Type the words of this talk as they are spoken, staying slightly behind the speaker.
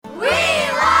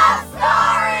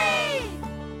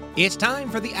It's time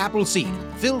for the Apple Seed,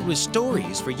 filled with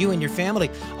stories for you and your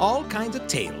family, all kinds of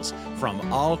tales from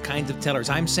all kinds of tellers.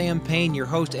 I'm Sam Payne, your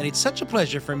host, and it's such a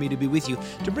pleasure for me to be with you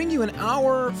to bring you an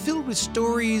hour filled with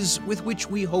stories with which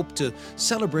we hope to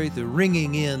celebrate the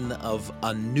ringing in of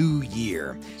a new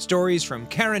year. Stories from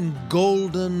Karen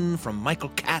Golden, from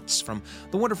Michael Katz, from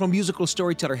the wonderful musical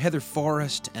storyteller Heather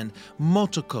Forrest, and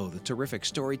Motoko, the terrific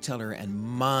storyteller and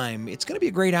mime. It's going to be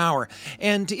a great hour.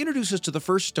 And to introduce us to the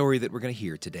first story that we're going to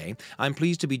hear today, I'm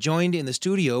pleased to be joined in the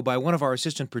studio by one of our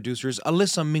assistant producers,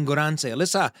 Alyssa Mingorance.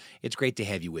 Alyssa, it's great to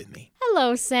have you with me.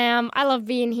 Hello, Sam. I love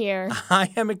being here.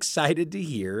 I am excited to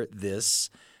hear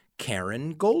this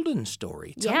Karen Golden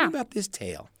story. Tell me about this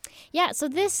tale. Yeah, so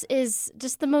this is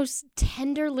just the most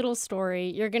tender little story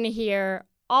you're going to hear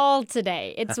all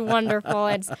today. It's wonderful.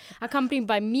 It's accompanied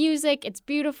by music. It's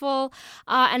beautiful.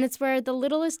 And it's where the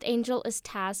littlest angel is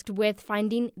tasked with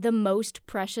finding the most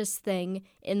precious thing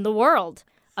in the world.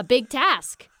 A big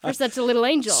task for such a little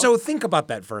angel. So think about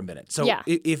that for a minute. So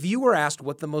if you were asked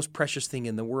what the most precious thing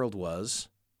in the world was,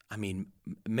 I mean,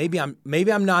 maybe I'm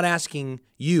not asking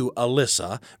you,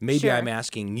 Alyssa. Maybe I'm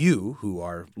asking you who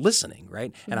are listening,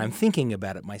 right? And I'm thinking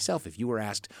about it myself. If you were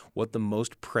asked what the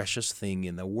most precious thing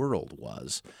in the world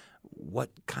was, what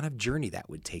kind of journey that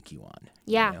would take you on?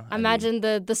 Yeah, you know? imagine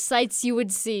the sights you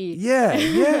would see.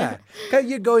 Yeah.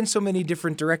 You'd go in so many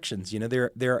different directions. You know,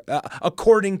 they're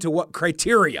according to what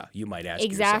criteria, you might ask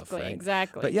yourself, right?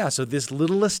 Exactly. But yeah, so this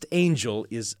littlest angel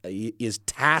is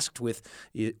tasked with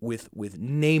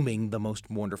naming the most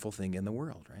wonderful thing in the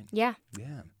world, right? Yeah.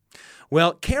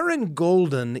 Well, Karen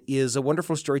Golden is a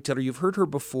wonderful storyteller. You've heard her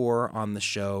before on the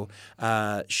show.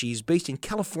 She's based in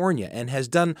California and has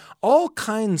done all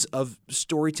kinds of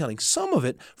storytelling, some of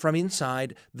it from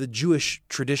inside the Jewish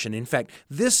tradition. In fact,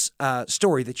 this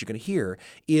story that you're going to hear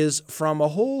is from a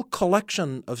whole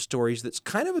collection of stories that's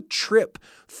kind of a trip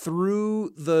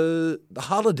through the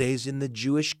holidays in the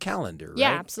Jewish calendar, right?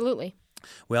 Yeah, absolutely.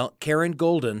 Well, Karen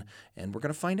Golden, and we're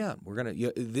going to find out. We're going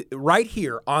to right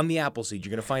here on the Appleseed.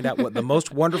 You're going to find out what the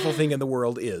most wonderful thing in the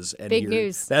world is. And big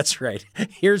news. That's right.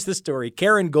 Here's the story.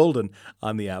 Karen Golden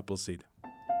on the Appleseed.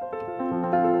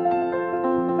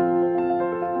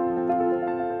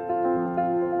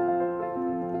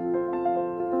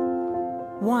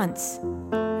 Once,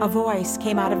 a voice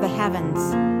came out of the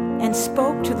heavens and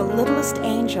spoke to the littlest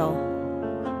angel.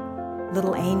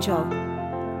 Little angel,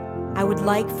 I would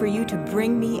like for you to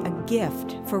bring me a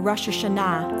gift for Rosh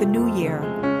Hashanah, the New Year,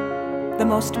 the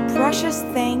most precious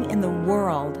thing in the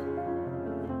world.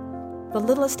 The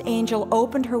littlest angel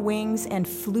opened her wings and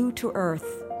flew to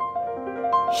earth.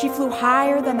 She flew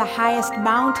higher than the highest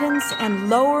mountains and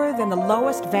lower than the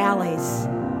lowest valleys.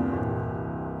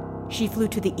 She flew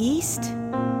to the east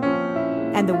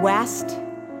and the west,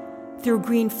 through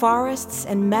green forests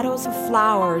and meadows of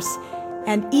flowers,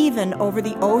 and even over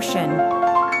the ocean,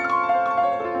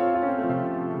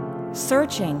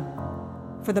 searching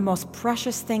for the most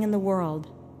precious thing in the world.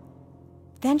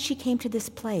 Then she came to this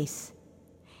place,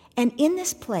 and in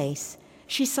this place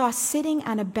she saw sitting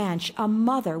on a bench a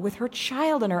mother with her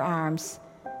child in her arms,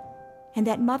 and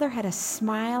that mother had a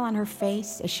smile on her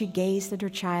face as she gazed at her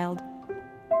child.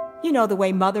 You know the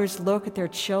way mothers look at their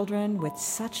children with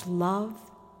such love.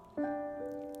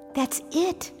 That's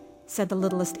it, said the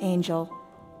littlest angel.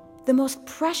 The most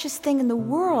precious thing in the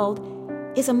world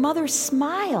is a mother's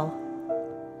smile.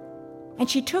 And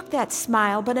she took that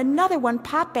smile, but another one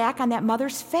popped back on that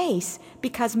mother's face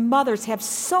because mothers have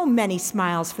so many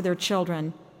smiles for their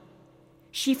children.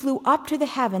 She flew up to the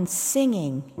heavens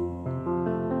singing,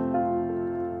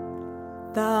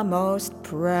 the most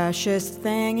precious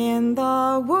thing in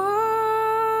the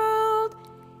world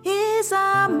is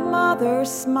a mother's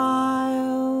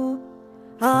smile,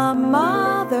 a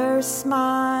mother's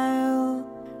smile,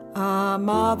 a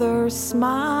mother's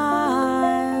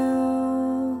smile.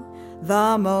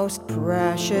 The most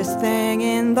precious thing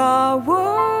in the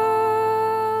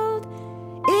world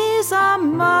is a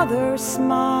mother's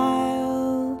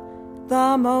smile,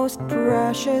 the most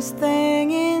precious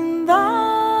thing in the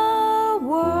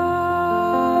world.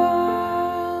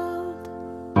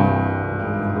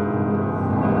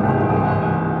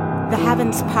 The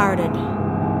heavens parted,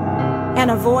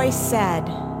 and a voice said,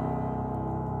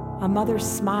 a mother's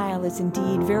smile is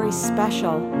indeed very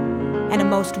special and a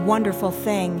most wonderful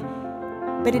thing,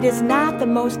 but it is not the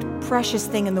most precious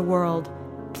thing in the world.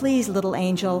 Please, little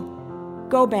angel,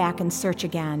 go back and search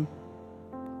again.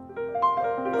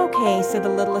 Okay, said the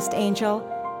littlest angel,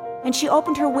 and she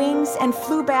opened her wings and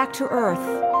flew back to earth.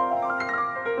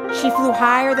 She flew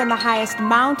higher than the highest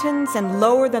mountains and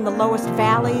lower than the lowest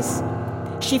valleys.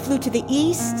 She flew to the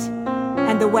east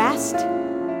and the west,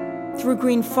 through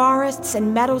green forests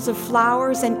and meadows of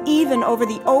flowers, and even over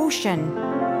the ocean,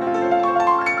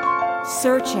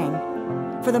 searching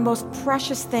for the most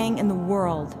precious thing in the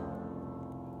world.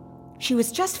 She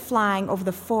was just flying over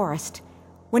the forest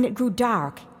when it grew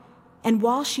dark, and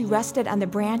while she rested on the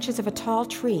branches of a tall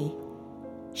tree,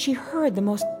 she heard the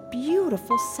most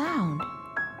beautiful sound.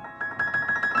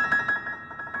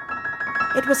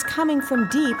 It was coming from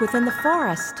deep within the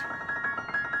forest.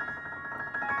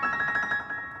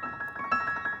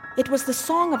 It was the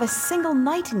song of a single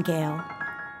nightingale.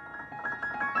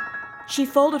 She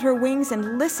folded her wings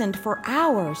and listened for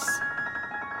hours.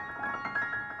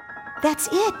 That's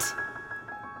it!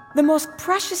 The most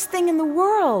precious thing in the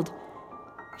world!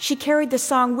 She carried the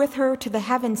song with her to the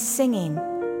heavens, singing,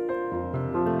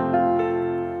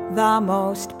 "The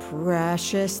most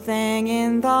precious thing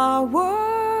in the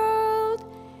world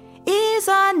is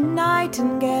a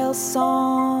nightingale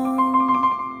song,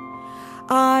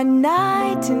 a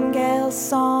nightingale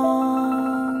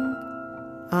song,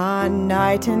 a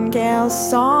nightingale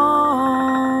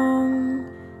song.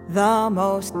 The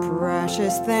most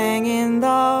precious thing in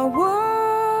the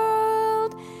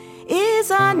world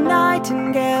is a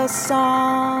nightingale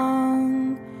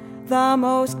song, the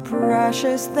most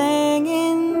precious thing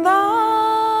in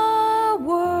the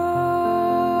world."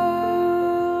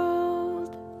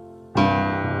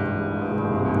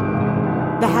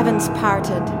 The heavens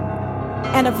parted,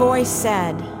 and a voice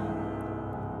said,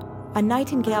 "A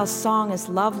nightingale's song is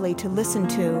lovely to listen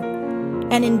to,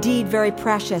 and indeed very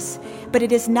precious, but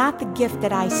it is not the gift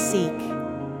that I seek.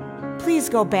 Please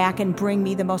go back and bring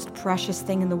me the most precious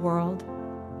thing in the world."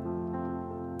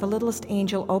 The littlest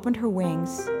angel opened her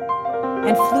wings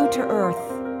and flew to earth.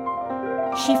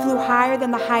 She flew higher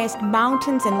than the highest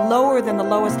mountains and lower than the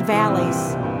lowest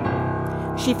valleys.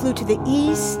 She flew to the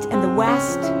east and the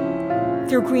west,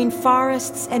 through green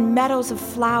forests and meadows of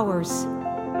flowers,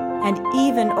 and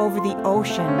even over the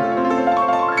ocean.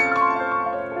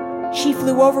 She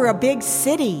flew over a big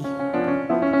city.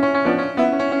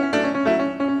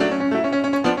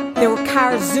 There were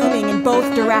cars zooming in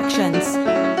both directions.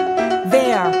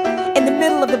 There, in the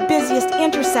middle of the busiest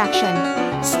intersection,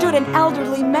 stood an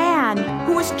elderly man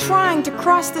who was trying to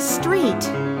cross the street.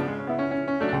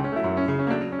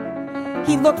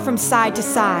 He looked from side to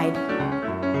side.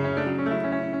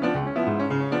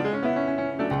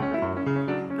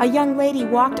 A young lady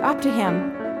walked up to him,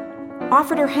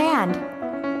 offered her hand,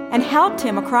 and helped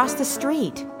him across the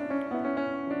street.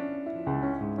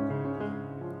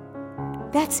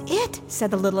 "That's it,"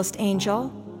 said the littlest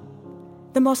angel.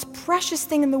 "The most precious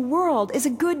thing in the world is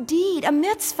a good deed, a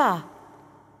mitzvah."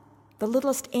 The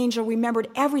littlest angel remembered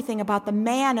everything about the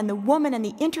man and the woman and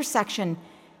the intersection.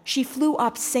 She flew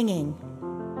up singing,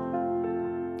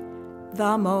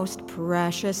 "The most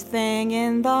precious thing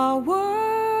in the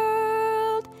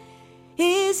world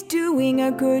is doing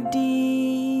a good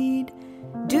deed,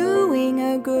 doing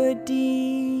a good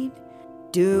deed,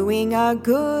 doing a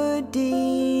good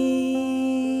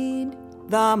deed.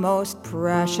 The most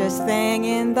precious thing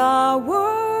in the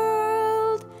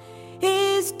world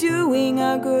is doing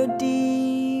a good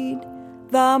deed,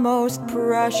 the most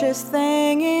precious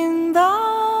thing in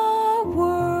the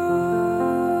world."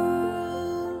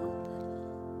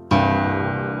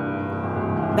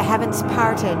 The heavens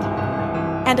parted,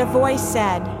 and a voice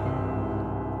said,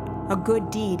 "A good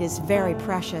deed is very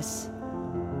precious,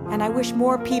 and I wish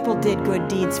more people did good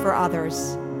deeds for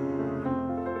others.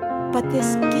 But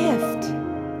this gift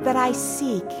that I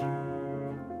seek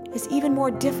is even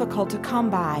more difficult to come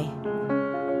by.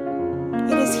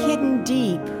 It is hidden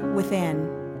deep within.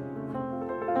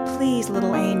 Please,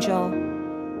 little angel,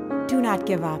 do not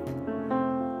give up.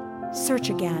 Search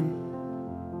again."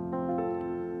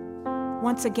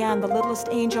 Once again, the littlest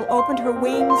angel opened her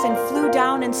wings and flew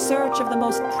down in search of the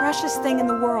most precious thing in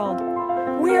the world.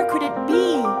 Where could it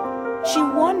be? She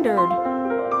wondered.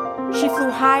 She flew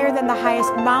higher than the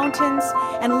highest mountains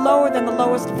and lower than the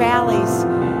lowest valleys.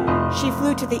 She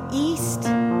flew to the east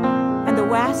and the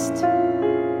west,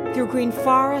 through green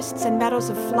forests and meadows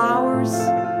of flowers,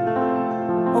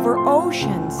 over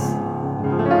oceans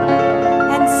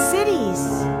and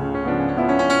cities,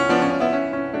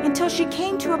 until she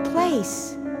came to a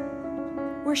place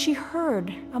where she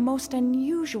heard a most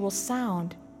unusual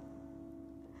sound.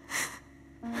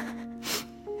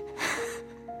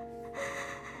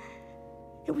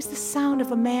 It was the sound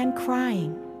of a man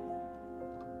crying.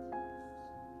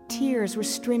 Tears were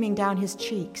streaming down his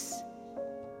cheeks.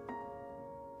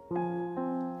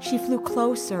 She flew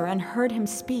closer and heard him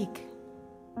speak.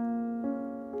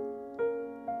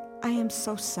 "I am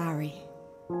so sorry.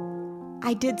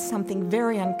 I did something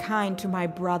very unkind to my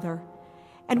brother,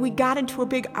 and we got into a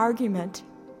big argument.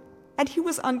 And he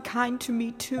was unkind to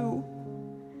me, too.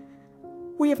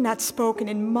 We have not spoken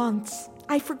in months.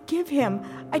 I forgive him.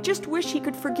 I just wish he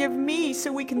could forgive me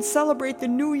so we can celebrate the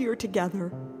new year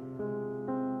together.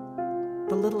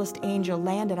 The littlest angel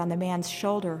landed on the man's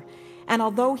shoulder, and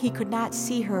although he could not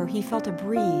see her, he felt a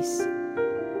breeze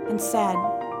and said,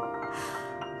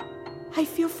 I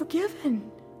feel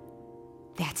forgiven.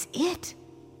 That's it,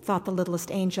 thought the littlest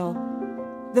angel.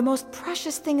 The most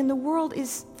precious thing in the world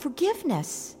is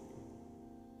forgiveness.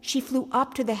 She flew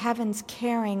up to the heavens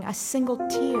carrying a single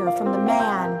tear from the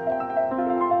man,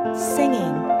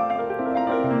 singing,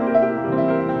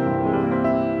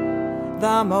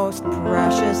 the most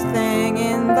precious thing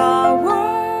in the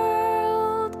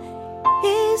world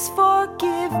is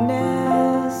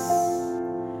forgiveness.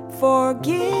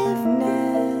 Forgiveness.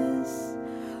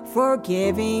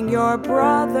 Forgiving your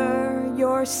brother,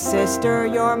 your sister,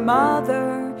 your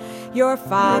mother, your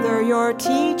father, your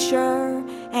teacher,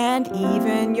 and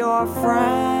even your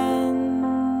friend.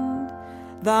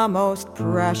 The most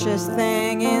precious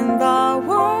thing in the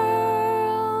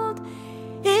world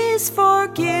is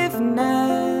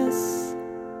forgiveness.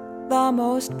 The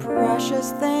most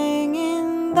precious thing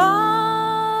in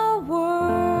the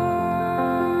world.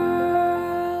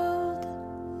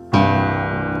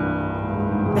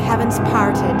 The heavens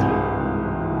parted,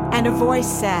 and a voice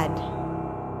said,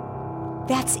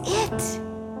 That's it.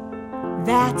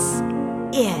 That's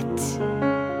it.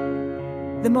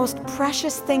 The most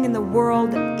precious thing in the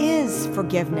world is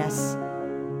forgiveness.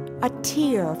 A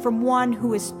tear from one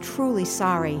who is truly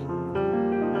sorry.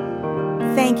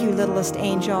 Thank you, littlest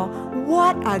angel.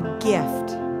 What a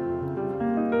gift.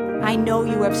 I know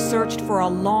you have searched for a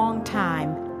long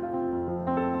time,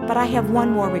 but I have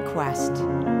one more request.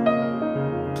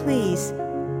 Please,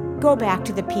 go back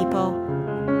to the people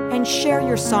and share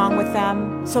your song with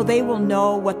them so they will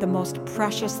know what the most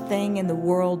precious thing in the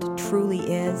world truly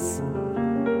is.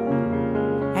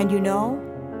 And you know,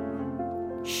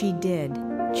 she did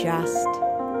just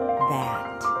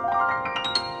that.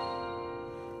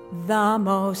 The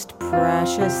most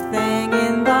precious thing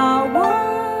in the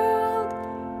world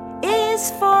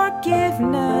is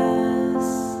forgiveness.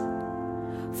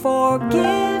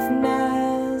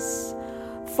 Forgiveness.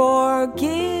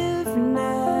 Forgiveness.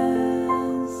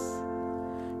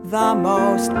 The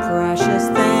most precious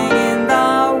thing in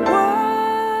the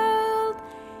world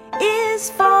is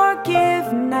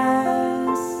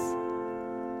forgiveness.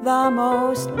 The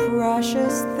most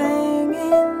precious thing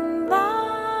in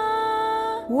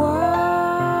the world.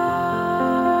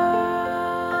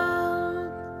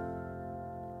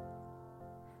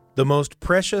 The most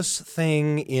precious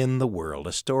thing in the world.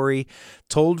 A story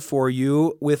told for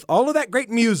you with all of that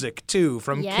great music, too,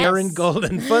 from Karen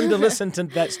Golden. Fun to listen to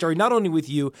that story, not only with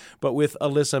you, but with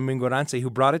Alyssa Mingorance,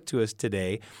 who brought it to us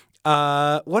today.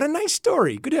 What a nice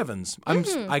story. Good heavens.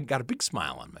 I got a big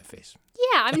smile on my face.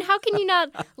 Yeah, I mean, how can you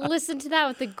not listen to that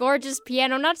with the gorgeous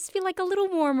piano, not just feel like a little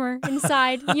warmer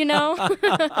inside, you know?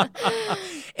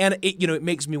 And, it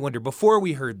makes me wonder, before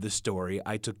we heard the story,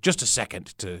 I took just a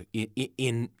second to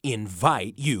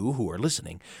invite you who are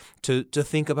listening to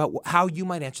think about how you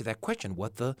might answer that question,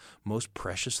 what the most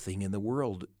precious thing in the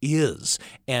world is.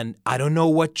 And I don't know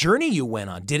what journey you went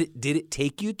on. Did it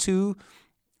take you to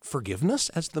forgiveness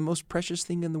as the most precious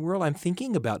thing in the world? I'm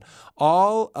thinking about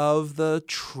all of the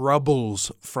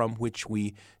troubles from which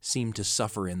we seem to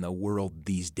suffer in the world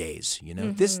these days.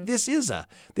 This is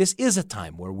a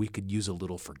time where we could use a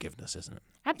little forgiveness, isn't it?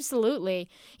 Absolutely.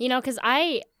 Because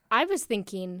I was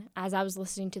thinking as I was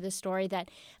listening to this story that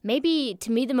maybe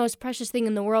to me the most precious thing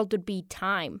in the world would be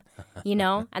time,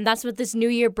 and that's what this new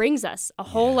year brings us. A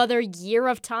whole other year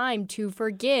of time to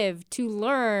forgive, to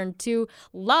learn, to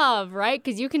love, right?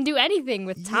 Because you can do anything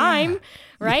with time,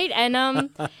 right? And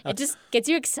it just gets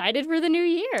you excited for the new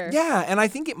year. Yeah, and I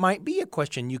think it might be a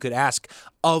question you could ask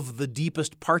of the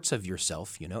deepest parts of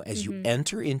yourself, as you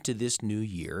enter into this new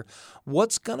year.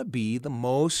 What's going to be the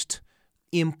most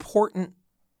important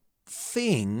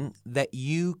thing that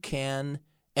you can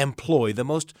employ, the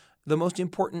most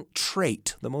important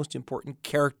trait, the most important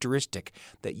characteristic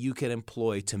that you can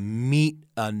employ to meet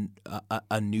a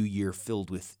new year filled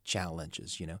with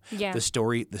challenges? The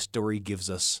story gives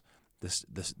us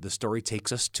the story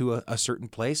takes us to a certain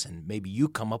place, and maybe you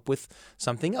come up with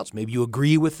something else. Maybe you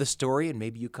agree with the story, and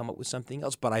maybe you come up with something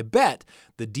else. But I bet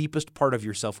the deepest part of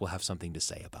yourself will have something to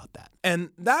say about that. And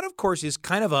that, of course, is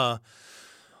kind of a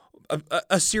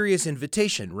serious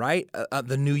invitation, right?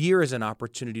 The new year is an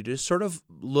opportunity to sort of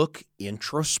look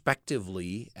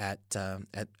introspectively at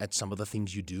some of the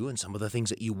things you do and some of the things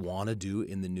that you want to do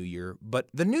in the new year. But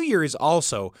the new year is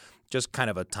also just kind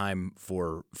of a time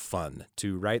for fun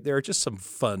too, right? There are just some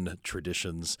fun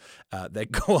traditions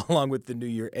that go along with the new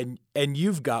year, and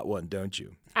you've got one, don't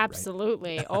you?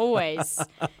 Absolutely. Right? Always.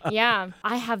 Yeah.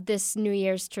 I have this New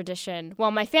Year's tradition.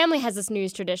 Well, my family has this New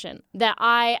Year's tradition that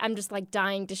I'm just like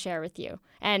dying to share with you.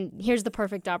 And here's the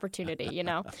perfect opportunity, you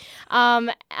know.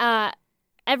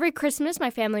 Every Christmas, my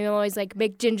family will always like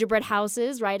make gingerbread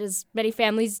houses, right, as many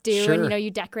families do. Sure. And, you know, you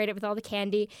decorate it with all the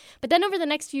candy. But then over the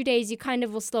next few days, you kind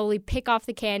of will slowly pick off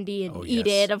the candy and eat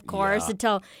it, of course,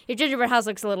 until your gingerbread house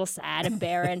looks a little sad and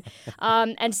barren.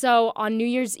 And so on New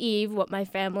Year's Eve, what my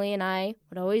family and I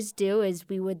would always do is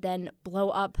we would then blow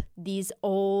up these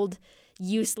old,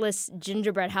 useless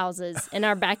gingerbread houses in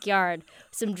our backyard.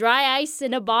 Some dry ice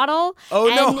in a bottle. Oh,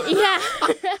 no. Yeah.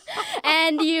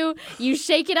 And you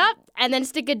shake it up and then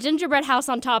stick a gingerbread house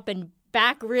on top and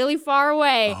back really far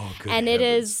away. Oh, good and heavens. It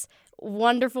is a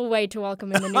wonderful way to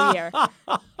welcome in the new year.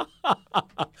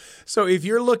 So if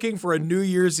you're looking for a New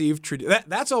Year's Eve tradition,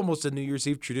 that's almost a New Year's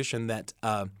Eve tradition that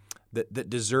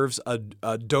deserves a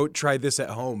don't try this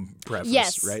at home preface,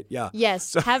 Yes. right? Yeah. Yes.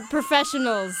 So. Have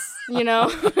professionals, you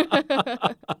know.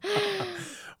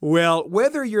 Well,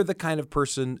 whether you're the kind of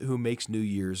person who makes New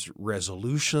Year's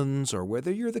resolutions or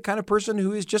whether you're the kind of person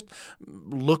who is just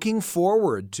looking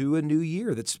forward to a new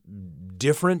year that's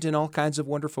different in all kinds of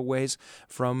wonderful ways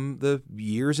from the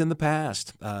years in the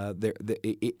past,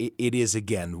 it is,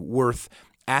 again, worth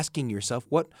asking yourself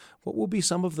what will be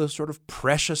some of the sort of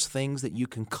precious things that you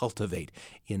can cultivate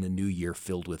in a new year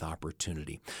filled with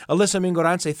opportunity. Alyssa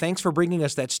Mingorance, thanks for bringing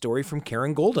us that story from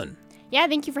Karen Golden. Yeah,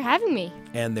 thank you for having me.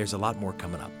 And there's a lot more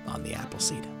coming up on The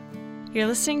Appleseed. You're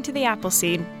listening to The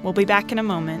Appleseed. We'll be back in a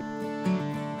moment.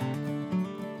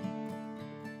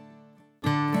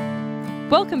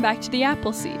 Welcome back to The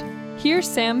Appleseed. Here's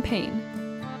Sam Payne.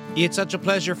 It's such a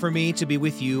pleasure for me to be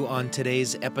with you on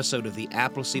today's episode of The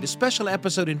Appleseed, a special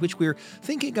episode in which we're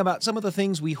thinking about some of the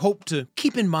things we hope to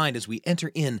keep in mind as we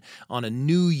enter in on a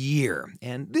new year.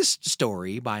 And this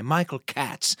story by Michael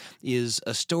Katz is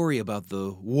a story about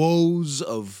the woes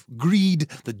of greed,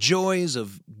 the joys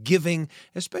of giving,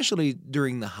 especially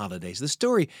during the holidays. The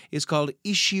story is called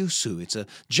Ishiusu. It's a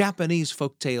Japanese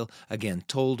folktale, again,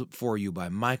 told for you by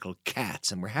Michael Katz,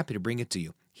 and we're happy to bring it to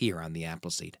you here on The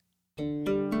Appleseed.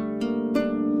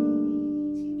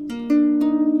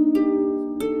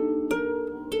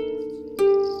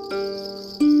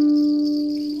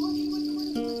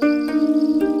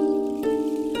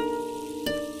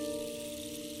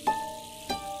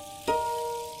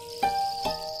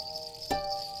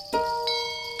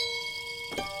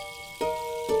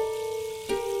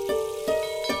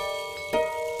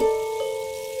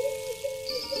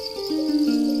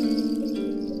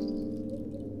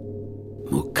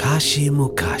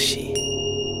 Mukashi.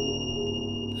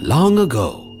 Long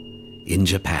ago, in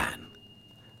Japan,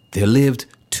 there lived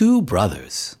two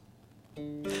brothers.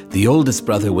 The oldest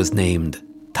brother was named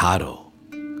Taro,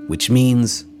 which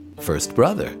means first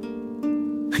brother.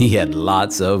 He had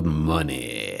lots of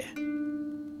money,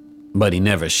 but he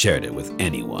never shared it with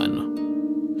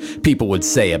anyone. People would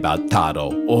say about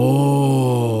Taro,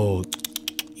 "Oh,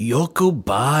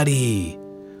 yokubari,"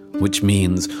 which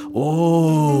means,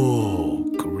 "Oh,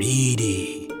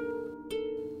 greedy."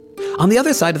 On the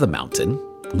other side of the mountain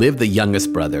lived the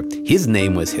youngest brother. His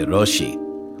name was Hiroshi,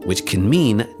 which can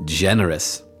mean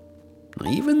generous.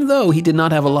 Even though he did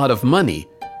not have a lot of money,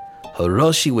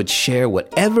 Hiroshi would share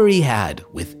whatever he had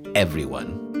with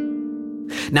everyone.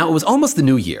 Now, it was almost the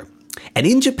new year, and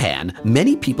in Japan,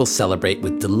 many people celebrate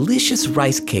with delicious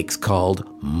rice cakes called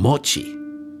mochi.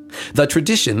 The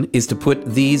tradition is to put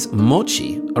these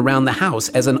mochi around the house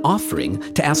as an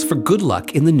offering to ask for good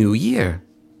luck in the new year.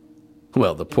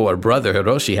 Well, the poor brother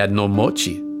Hiroshi had no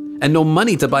mochi and no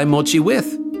money to buy mochi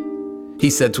with. He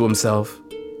said to himself,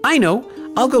 "I know,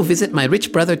 I'll go visit my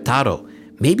rich brother Taro.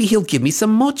 Maybe he'll give me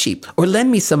some mochi or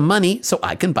lend me some money so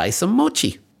I can buy some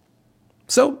mochi."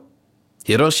 So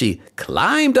Hiroshi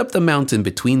climbed up the mountain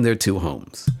between their two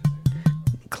homes,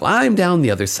 climbed down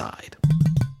the other side.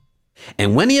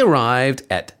 And when he arrived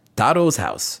at Taro's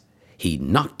house, he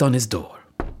knocked on his door.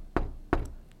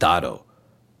 Taro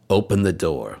opened the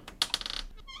door,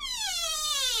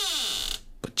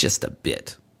 but just a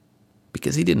bit,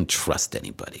 because he didn't trust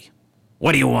anybody.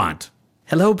 "What do you want?"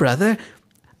 "Hello, brother.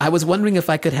 I was wondering if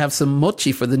I could have some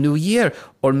mochi for the new year,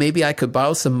 or maybe I could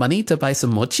borrow some money to buy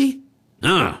some mochi."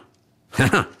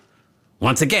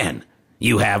 Once again,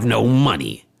 you have no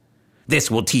money.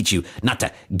 This will teach you not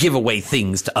to give away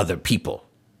things to other people."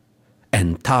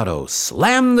 And Taro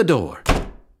slammed the door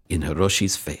in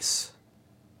Hiroshi's face.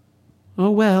 "Oh,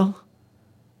 well,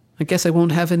 I guess I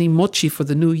won't have any mochi for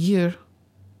the new year."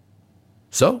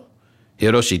 So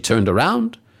Hiroshi turned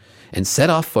around and set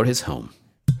off for his home.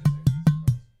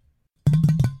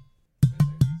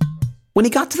 When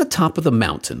he got to the top of the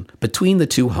mountain between the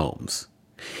two homes,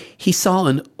 he saw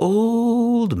an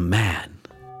old man,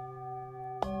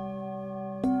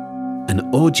 an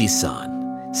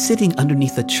Oji-san, sitting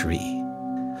underneath a tree.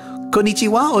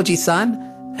 "Konnichiwa,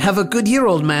 Oji-san. Have a good year,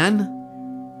 old man."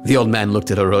 The old man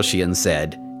looked at Hiroshi and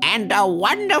said, "And a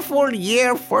wonderful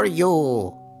year for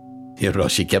you."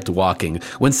 Hiroshi kept walking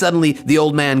when suddenly the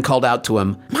old man called out to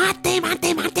him, "Mate,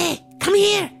 mate, mate. Come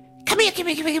here. Come here, come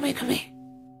here, come here, come here, come here.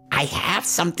 I have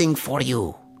something for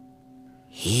you.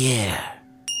 Here."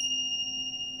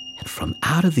 And from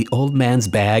out of the old man's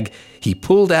bag, he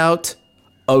pulled out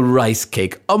a rice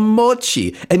cake, a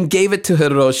mochi, and gave it to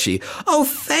Hiroshi. "Oh,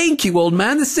 thank you, old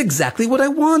man. This is exactly what I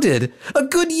wanted. A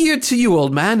good year to you,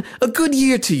 old man. A good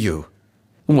year to you."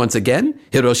 Once again,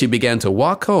 Hiroshi began to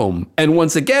walk home, and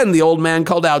once again the old man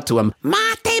called out to him,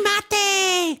 "Mate,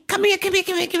 mate! Come here, come here,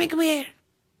 come here, come here, come here.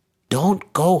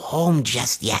 Don't go home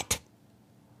just yet.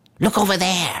 Look over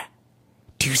there.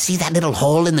 Do you see that little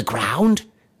hole in the ground?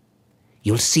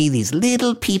 You'll see these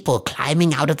little people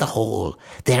climbing out of the hole.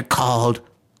 They're called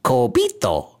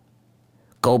Kobito.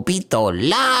 Kobito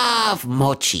love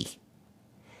mochi.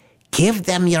 Give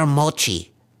them your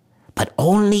mochi, but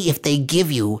only if they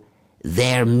give you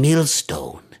their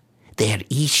millstone, their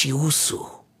Ishiusu."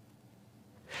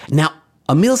 Now,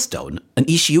 a millstone, an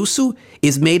Ishiusu,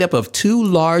 is made up of two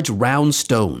large round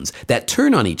stones that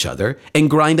turn on each other and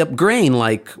grind up grain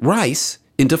like rice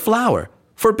into flour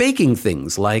for baking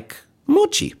things like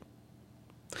mochi.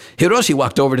 Hiroshi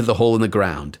walked over to the hole in the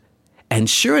ground, and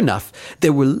sure enough,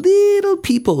 there were little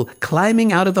people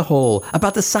climbing out of the hole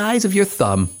about the size of your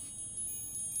thumb.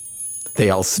 They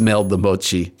all smelled the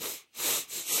mochi.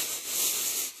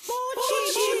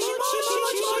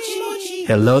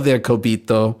 "Hello there,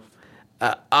 Kobito.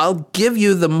 I'll give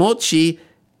you the mochi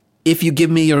if you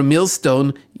give me your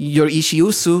millstone, your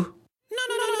Ishiusu."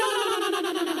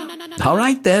 No. "All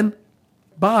right then.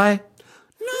 Bye."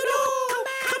 No.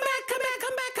 Come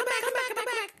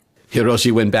back.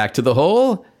 Hiroshi went back to the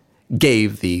hole,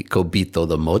 gave the Kobito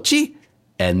the mochi,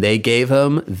 and they gave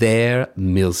him their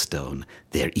millstone,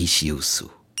 their Ishiusu.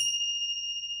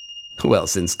 Well,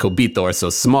 since Kobito are so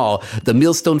small, the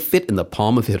millstone fit in the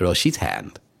palm of Hiroshi's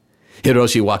hand.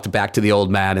 Hiroshi walked back to the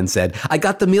old man and said, "I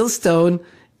got the millstone.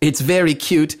 It's very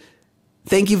cute.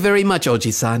 Thank you very much,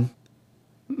 Oji-san."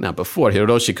 Now, before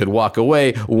Hiroshi could walk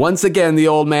away, once again the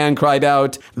old man cried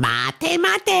out, "Mate,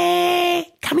 mate!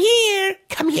 Come here,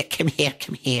 come here, come here,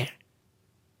 come here.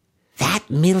 That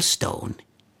millstone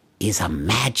is a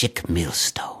magic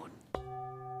millstone.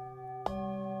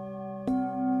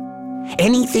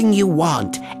 Anything you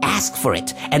want, ask for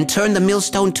it, and turn the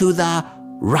millstone to the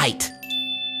right.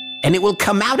 And it will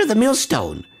come out of the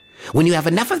millstone. When you have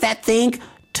enough of that thing,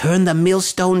 turn the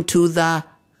millstone to the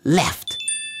left,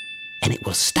 and it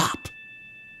will stop.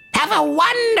 Have a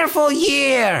wonderful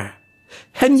year!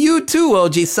 And you too,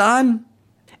 Oji-san!"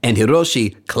 And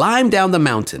Hiroshi climbed down the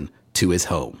mountain to his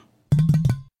home.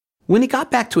 When he got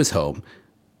back to his home,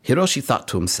 Hiroshi thought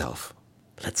to himself,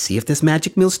 "Let's see if this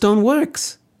magic millstone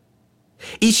works.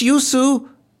 Ishiusu,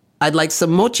 I'd like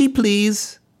some mochi,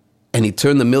 please." And he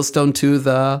turned the millstone to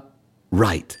the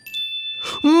right.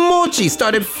 Mochi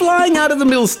started flying out of the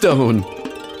millstone.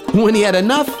 When he had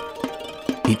enough,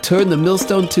 he turned the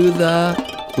millstone to the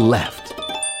left,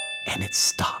 and it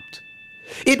stopped.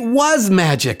 It was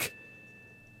magic.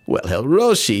 Well,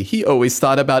 Hiroshi, he always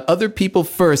thought about other people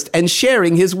first and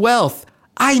sharing his wealth.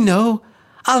 "I know.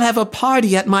 I'll have a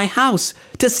party at my house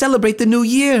to celebrate the new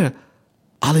year.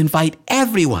 I'll invite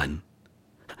everyone.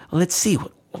 Let's see,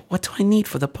 what do I need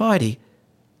for the party?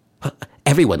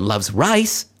 Everyone loves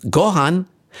rice, gohan.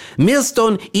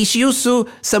 Millstone, Ishiusu,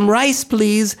 some rice,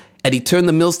 please." And he turned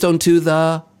the millstone to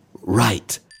the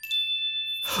right.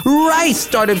 Rice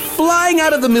started flying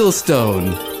out of the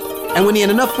millstone. And when he had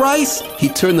enough rice, he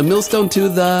turned the millstone to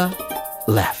the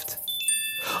left.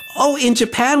 "Oh, in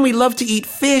Japan we love to eat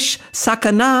fish,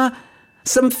 sakana.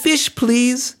 Some fish,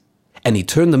 please." And he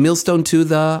turned the millstone to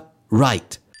the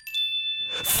right.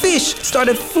 Fish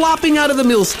started flopping out of the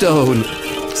millstone,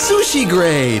 sushi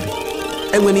grade.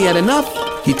 And when he had enough,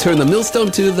 he turned the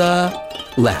millstone to the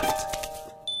left.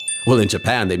 Well, in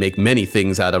Japan, they make many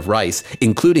things out of rice,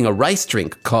 including a rice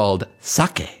drink called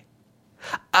sake.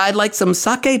 "I'd like some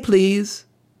sake, please."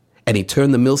 And he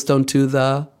turned the millstone to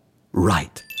the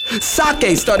right.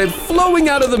 Sake started flowing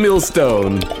out of the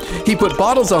millstone. He put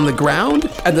bottles on the ground,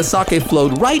 and the sake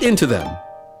flowed right into them.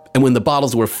 And when the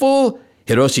bottles were full,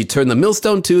 Hiroshi turned the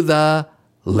millstone to the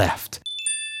left.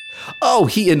 Oh,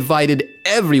 he invited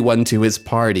everyone to his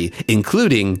party,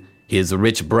 including his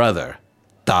rich brother,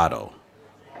 Taro.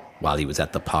 While he was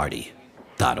at the party,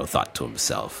 Taro thought to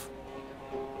himself,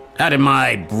 how did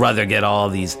my brother get all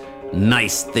these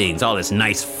nice things, all this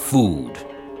nice food?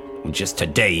 And just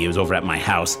today he was over at my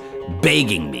house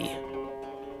begging me.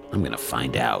 I'm gonna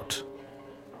find out.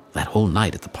 That whole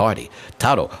night at the party,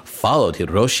 Taro followed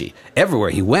Hiroshi everywhere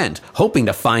he went, hoping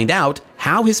to find out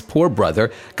how his poor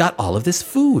brother got all of this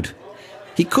food.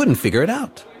 He couldn't figure it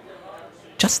out.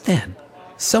 Just then,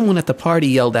 someone at the party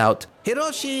yelled out,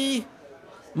 Hiroshi,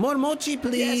 more mochi,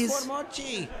 please. Yes, more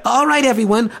mochi. All right,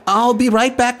 everyone, I'll be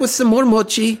right back with some more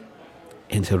mochi.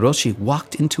 And Hiroshi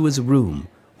walked into his room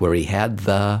where he had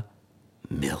the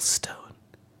millstone.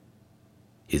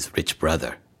 His rich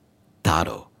brother,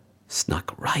 Taro,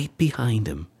 snuck right behind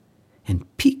him and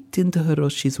peeked into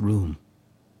Hiroshi's room.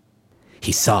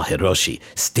 He saw Hiroshi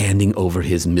standing over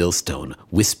his millstone,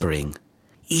 whispering,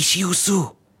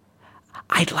 Ishiusu,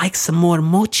 I'd like some more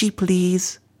mochi,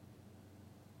 please.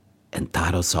 And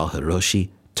Taro saw Hiroshi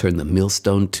turn the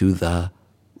millstone to the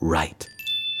right.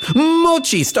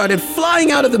 Mochi started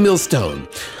flying out of the millstone.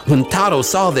 When Taro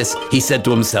saw this, he said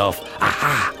to himself,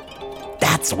 aha,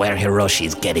 that's where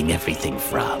Hiroshi's getting everything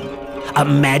from. A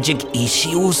magic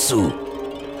Ishiusu.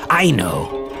 I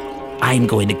know. I'm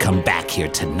going to come back here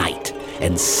tonight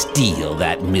and steal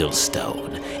that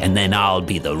millstone, and then I'll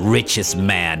be the richest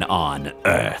man on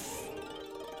earth.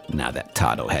 Now that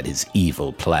Taro had his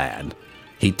evil plan,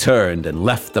 he turned and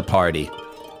left the party,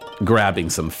 grabbing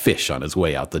some fish on his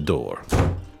way out the door.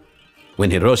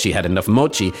 When Hiroshi had enough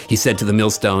mochi, he said to the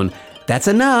millstone, that's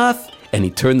enough, and he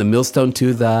turned the millstone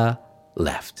to the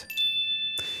left.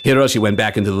 Hiroshi went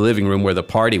back into the living room where the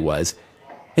party was,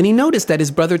 and he noticed that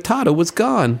his brother Taro was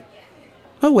gone.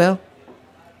 Oh well.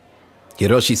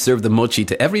 Hiroshi served the mochi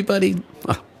to everybody.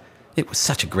 Oh, it was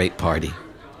such a great party,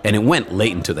 and it went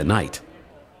late into the night.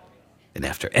 And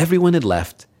after everyone had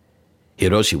left,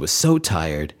 Hiroshi was so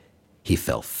tired, he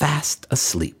fell fast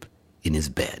asleep in his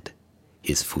bed,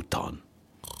 his futon.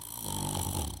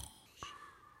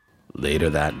 Later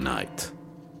that night,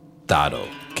 Taro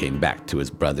came back to his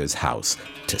brother's house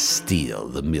to steal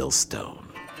the millstone.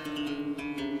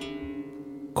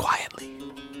 Quietly,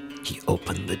 he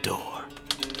opened the door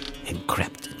and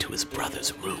crept into his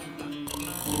brother's room.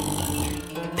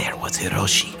 There was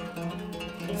Hiroshi,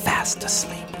 fast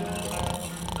asleep.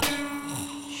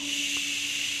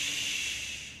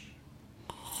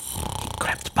 He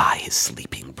crept by his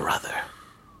sleeping brother.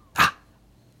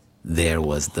 There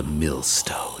was the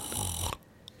millstone.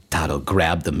 Taro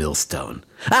grabbed the millstone.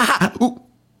 Ah! Ooh.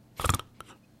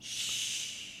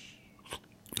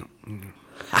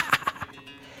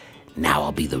 Now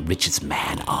I'll be the richest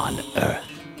man on earth.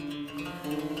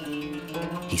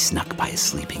 He snuck by his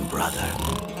sleeping brother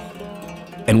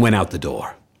and went out the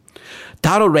door.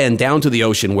 Taro ran down to the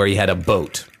ocean where he had a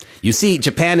boat. You see,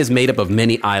 Japan is made up of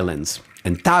many islands,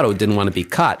 and Taro didn't want to be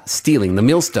caught stealing the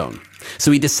millstone.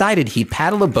 So he decided he'd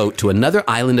paddle a boat to another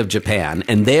island of Japan,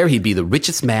 and there he'd be the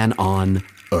richest man on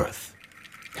earth.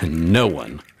 And no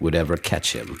one would ever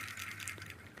catch him.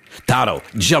 Taro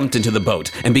jumped into the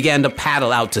boat and began to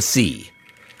paddle out to sea.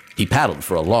 He paddled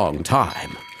for a long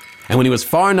time. And when he was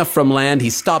far enough from land, he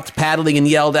stopped paddling and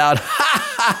yelled out, "Ha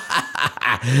ha ha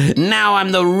ha! Now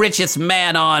I'm the richest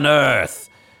man on earth.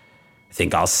 I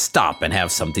think I'll stop and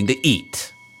have something to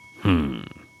eat.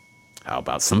 How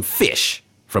about some fish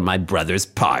from my brother's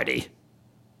party?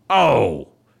 Oh,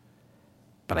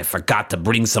 but I forgot to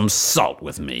bring some salt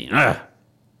with me.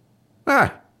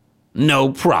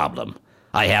 No problem.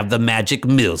 I have the magic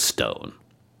millstone.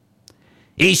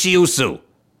 Ishiusu,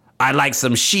 I'd like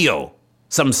some shio,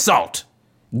 some salt.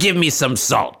 Give me some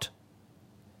salt."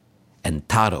 And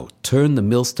Taro turned the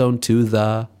millstone to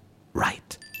the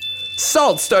right.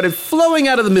 Salt started flowing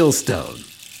out of the millstone.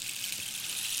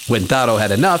 When Taro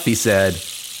had enough, he said,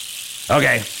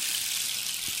 "Okay,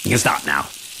 you can stop now.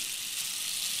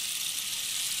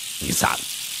 You can stop.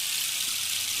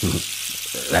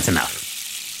 That's enough.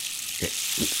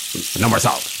 No more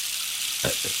salt.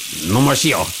 No more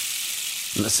shio.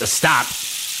 Stop.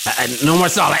 No more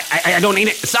salt. I don't need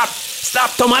it. Stop.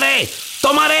 Stop. Tomare.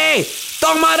 Tomare.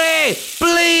 Tomare.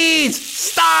 Please.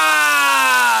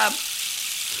 Stop."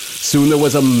 Soon there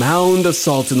was a mound of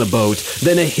salt in the boat,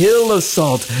 then a hill of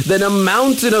salt, then a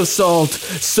mountain of salt.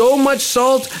 So much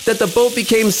salt that the boat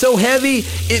became so heavy,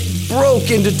 it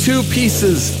broke into two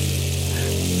pieces.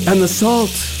 And the salt,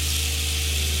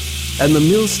 and the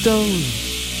millstone,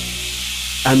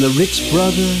 and the rich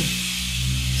brother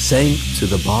sank to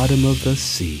the bottom of the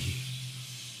sea.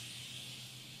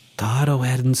 Taro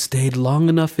hadn't stayed long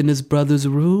enough in his brother's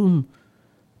room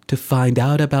to find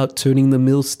out about turning the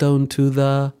millstone to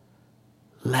the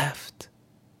left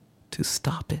to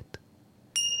stop it.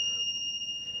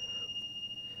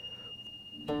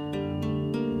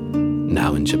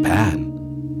 Now in Japan,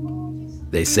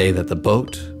 they say that the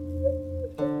boat,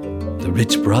 the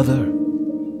rich brother,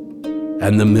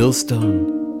 and the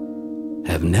millstone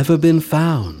have never been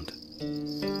found.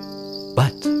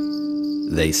 But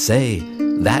they say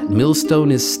that millstone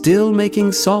is still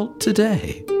making salt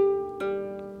today.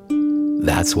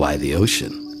 That's why the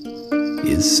ocean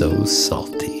is so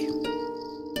salty.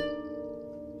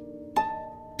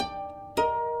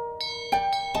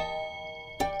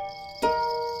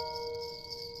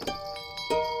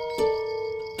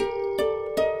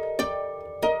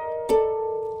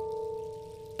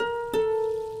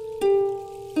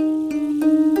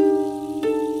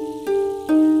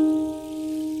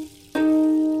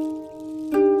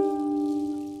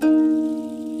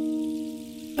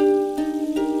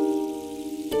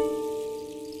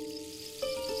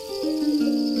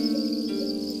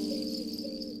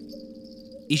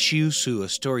 Ishiusu, a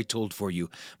story told for you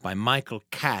by Michael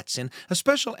Katz, in a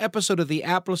special episode of The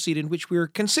Appleseed in which we're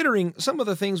considering some of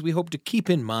the things we hope to keep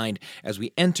in mind as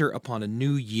we enter upon a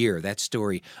new year. That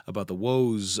story about the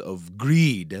woes of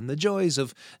greed and the joys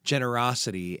of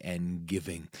generosity and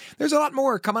giving. There's a lot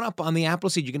more coming up on The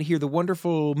Appleseed. You're going to hear the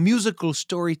wonderful musical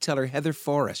storyteller Heather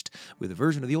Forrest with a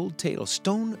version of the old tale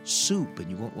Stone Soup, and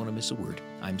you won't want to miss a word.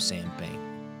 I'm Sam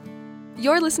Payne.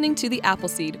 You're listening to The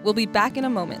Appleseed. We'll be back in a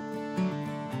moment.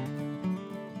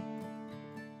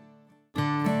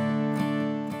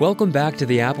 Welcome back to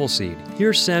The Appleseed.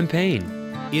 Here's Sam Payne.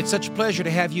 It's such a pleasure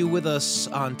to have you with us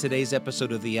on today's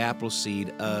episode of The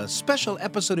Appleseed, a special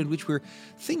episode in which we're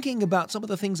thinking about some of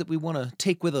the things that we want to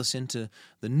take with us into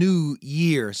the new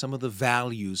year, some of the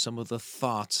values, some of the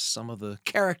thoughts, some of the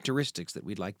characteristics that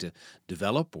we'd like to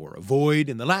develop or avoid.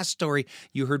 In the last story,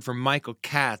 you heard from Michael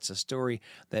Katz, a story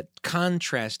that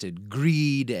contrasted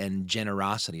greed and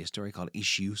generosity, a story called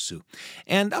Ishiusu.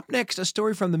 And up next, a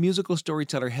story from the musical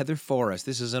storyteller Heather Forrest.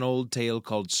 This is an old tale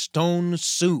called Stone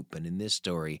Soup, and in this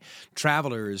story,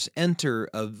 travelers enter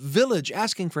a village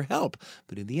asking for help,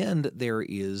 but in the end, there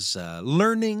is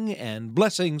learning and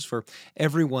blessings for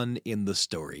everyone in the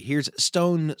story. Here's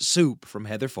Stone Soup from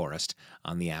Heather Forrest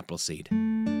on The Appleseed.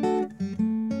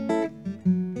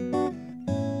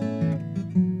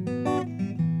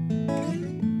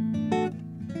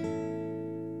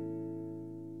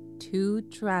 2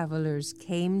 travelers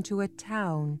came to a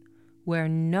town where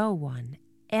no one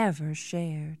ever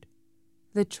shared.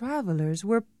 The travelers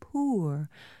were poor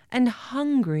and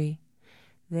hungry.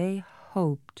 They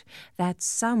hoped that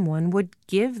someone would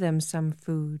give them some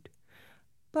food.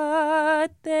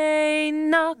 But they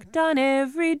knocked on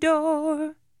every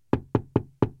door.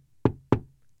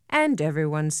 And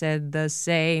everyone said the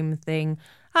same thing.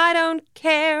 I don't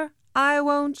care, I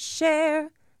won't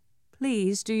share.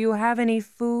 Please, do you have any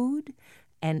food?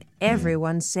 And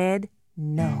everyone said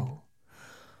no.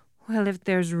 Well, if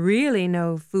there's really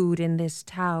no food in this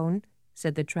town,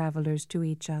 said the travelers to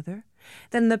each other,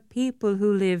 then the people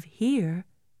who live here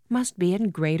must be in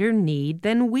greater need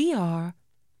than we are.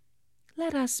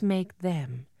 Let us make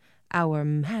them our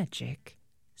magic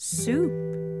soup.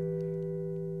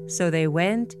 So they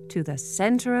went to the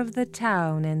center of the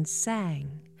town and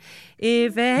sang,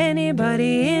 if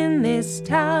anybody in this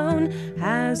town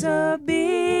has a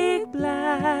big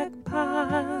black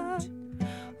pot,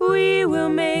 we will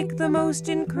make the most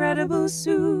incredible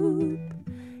soup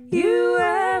you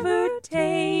ever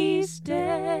tasted.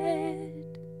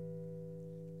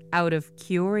 Out of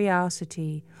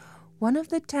curiosity, one of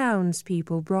the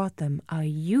townspeople brought them a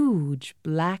huge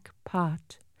black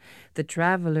pot. The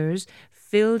travelers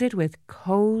filled it with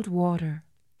cold water,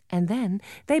 and then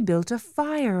they built a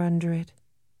fire under it.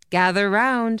 Gather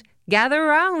round,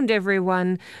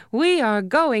 everyone. We are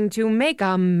going to make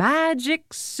a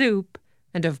magic soup.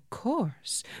 And of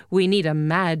course, we need a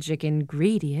magic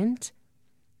ingredient.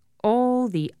 All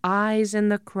the eyes in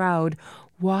the crowd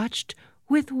watched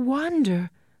with wonder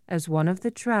as one of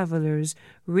the travelers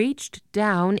reached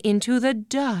down into the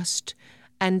dust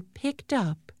and picked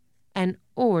up an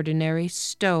ordinary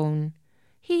stone.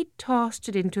 He tossed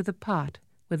it into the pot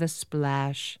with a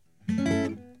splash.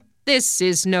 This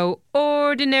is no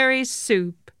ordinary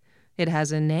soup. It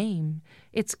has a name.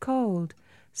 It's called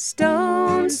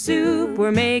Stone Soup.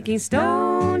 We're making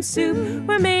stone soup.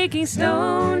 We're making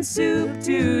stone soup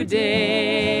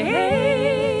today.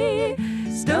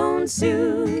 Stone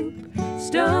soup,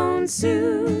 stone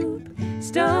soup,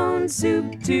 stone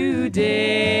soup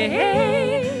today.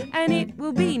 And it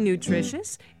will be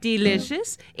nutritious,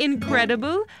 delicious,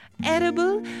 incredible,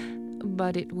 edible,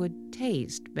 but it would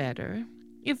taste better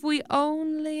if we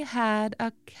only had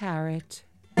a carrot.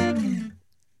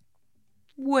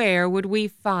 Where would we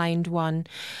find one?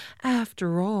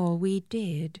 After all, we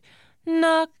did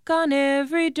knock on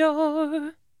every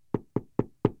door.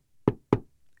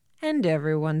 And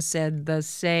everyone said the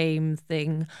same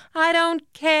thing. I don't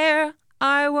care,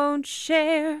 I won't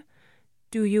share.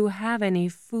 Do you have any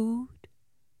food?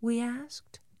 We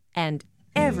asked. And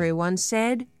everyone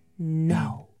said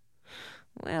no.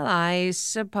 Well, I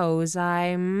suppose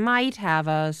I might have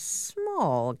a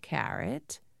small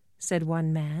carrot, said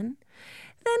one man.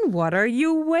 Then what are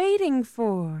you waiting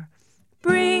for?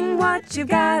 Bring what you've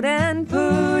got and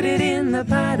put it in the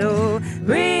pot, oh.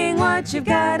 Bring what you've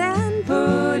got and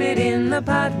put it in the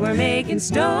pot. We're making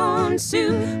stone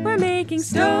soup, we're making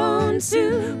stone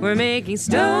soup, we're making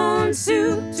stone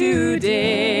soup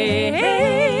today.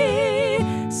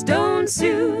 Stone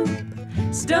soup,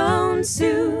 stone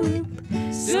soup,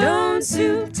 stone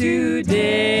soup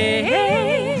today.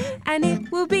 And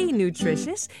it will be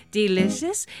nutritious,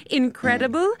 delicious,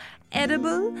 incredible,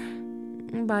 edible.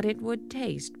 But it would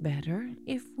taste better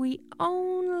if we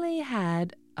only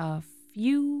had a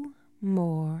few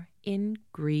more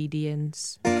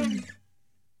ingredients.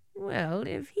 Well,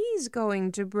 if he's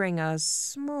going to bring a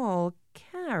small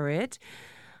carrot,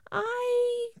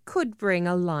 I could bring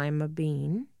a lima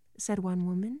bean, said one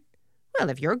woman. Well,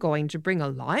 if you're going to bring a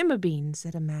lima bean,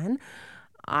 said a man,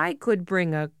 I could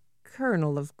bring a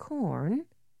kernel of corn.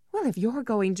 Well, if you're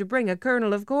going to bring a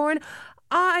kernel of corn,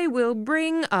 I will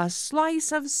bring a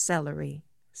slice of celery,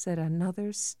 said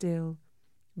another still.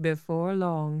 Before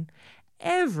long,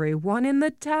 everyone in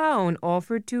the town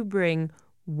offered to bring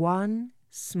one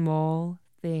small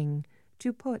thing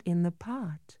to put in the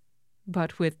pot.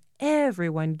 But with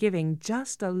everyone giving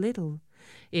just a little,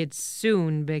 it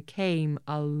soon became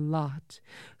a lot.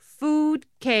 Food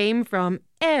came from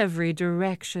every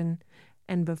direction,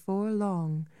 and before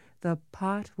long, the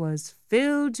pot was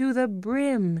filled to the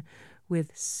brim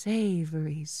with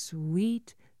savory,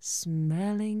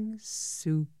 sweet-smelling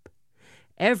soup.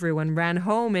 Everyone ran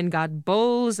home and got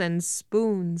bowls and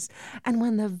spoons, and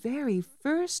when the very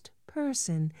first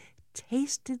person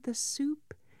tasted the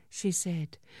soup, she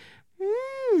said,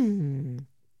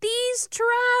 these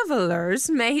travelers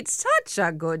made such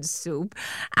a good soup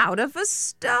out of a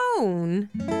stone."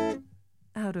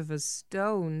 "Out of a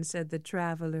stone," said the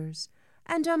travelers,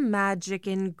 "and a magic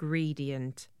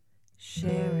ingredient,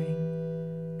 sharing.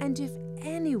 And if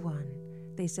anyone,"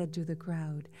 they said to the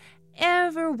crowd,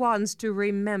 "ever wants to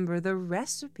remember the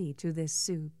recipe to this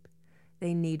soup,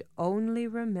 they need only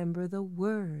remember the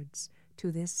words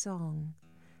to this song.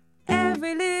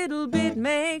 Every little bit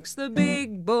makes the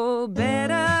big bowl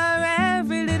better.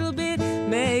 Every little bit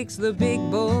makes the big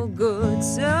bowl good.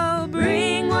 So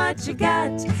bring what you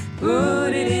got,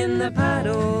 put it in the pot.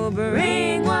 Oh,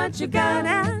 bring what you got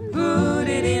and put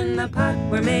it in the pot.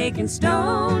 We're making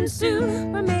stone soup,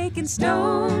 we're making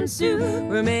stone soup,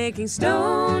 we're making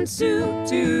stone soup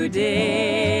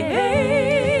today.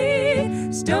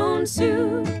 Stone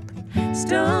soup,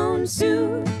 stone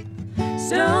soup,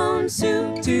 stone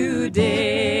soup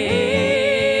today.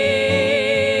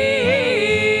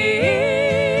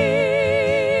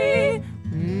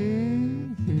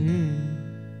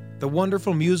 The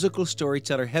wonderful musical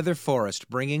storyteller Heather Forrest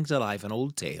bringing to life an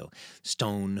old tale,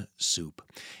 Stone Soup.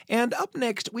 And up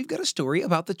next, we've got a story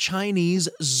about the Chinese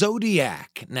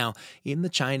zodiac. Now, in the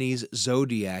Chinese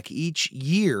zodiac, each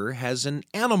year has an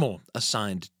animal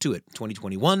assigned to it.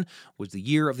 2021 was the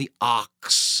year of the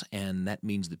ox, and that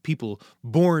means that people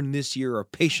born this year are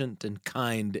patient and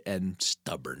kind and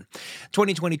stubborn.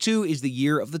 2022 is the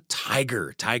year of the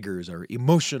tiger. Tigers are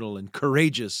emotional and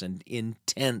courageous and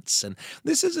intense, and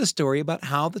this is a story about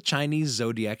how the Chinese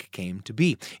zodiac came to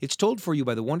be. It's told for you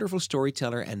by the wonderful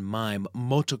storyteller and mime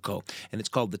Motoko, and it's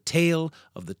called The Tale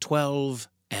of the 12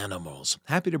 Animals.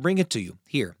 Happy to bring it to you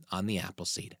here on the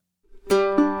Appleseed.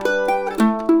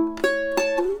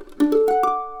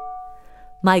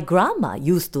 My grandma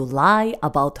used to lie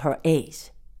about her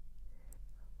age.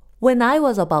 When I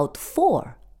was about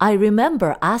 4, I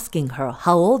remember asking her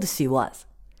how old she was.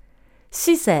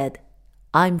 She said,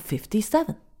 "I'm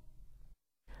 57.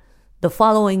 The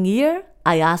following year,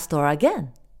 I asked her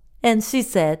again, and she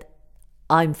said,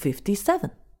 "I'm 57.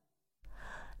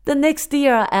 The next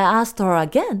year, I asked her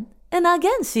again, and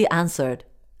again she answered,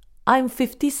 "I'm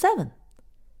 57.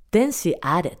 Then she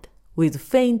added, with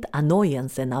faint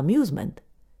annoyance and amusement,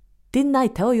 "Didn't I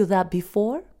tell you that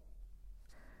before?"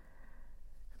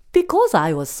 Because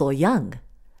I was so young,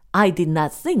 I did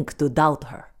not think to doubt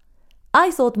her. I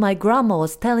thought my grandma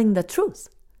was telling the truth.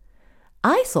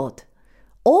 I thought,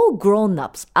 all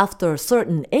grown-ups after a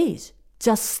certain age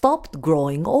just stopped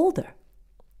growing older.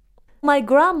 My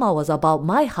grandma was about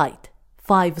my height,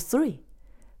 5'3",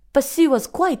 but she was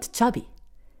quite chubby.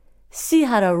 She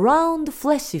had a round,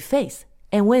 fleshy face,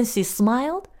 and when she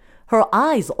smiled, her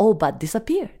eyes all but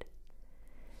disappeared.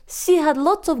 She had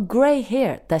lots of gray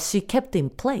hair that she kept in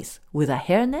place with a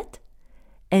hairnet,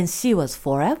 and she was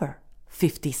forever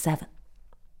 57.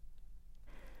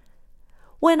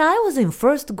 When I was in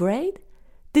first grade,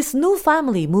 this new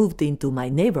family moved into my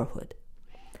neighborhood.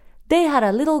 They had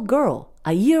a little girl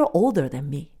a year older than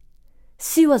me.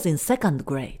 She was in second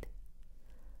grade.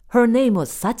 Her name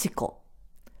was Sachiko.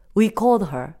 We called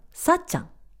her Sachan.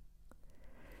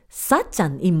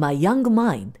 Sachan, in my young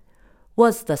mind,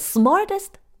 was the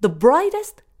smartest, the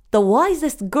brightest, the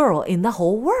wisest girl in the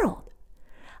whole world.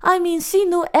 I mean, she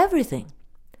knew everything.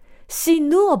 She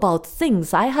knew about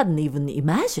things I hadn't even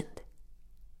imagined.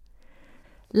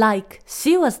 Like,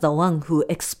 she was the one who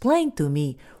explained to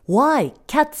me why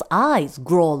cats' eyes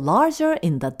grow larger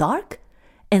in the dark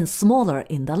and smaller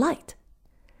in the light.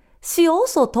 She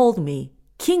also told me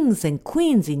kings and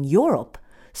queens in Europe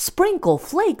sprinkle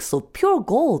flakes of pure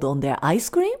gold on their ice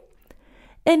cream,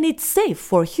 and it's safe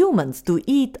for humans to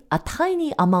eat a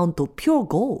tiny amount of pure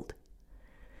gold.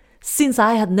 Since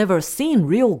I had never seen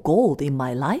real gold in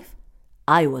my life,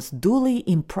 I was duly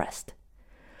impressed.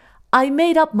 I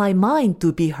made up my mind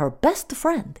to be her best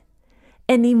friend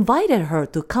and invited her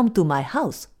to come to my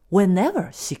house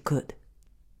whenever she could.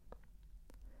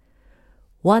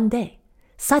 One day,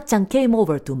 Sachan came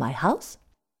over to my house.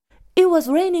 It was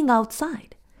raining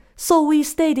outside, so we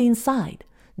stayed inside,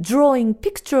 drawing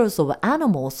pictures of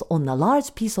animals on a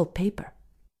large piece of paper.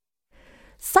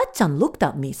 Sachan looked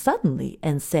at me suddenly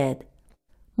and said,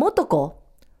 "Motoko,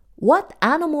 what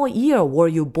animal year were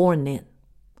you born in?"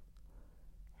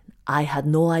 I had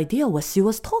no idea what she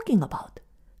was talking about,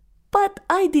 but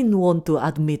I didn't want to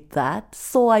admit that,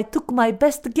 so I took my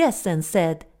best guess and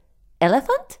said,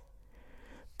 "Elephant?"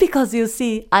 Because you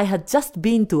see, I had just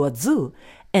been to a zoo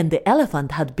and the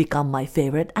elephant had become my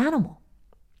favorite animal.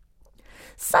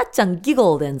 Sachan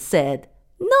giggled and said,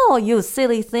 "No, you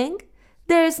silly thing.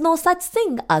 There is no such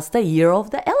thing as the year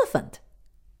of the elephant."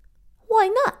 "Why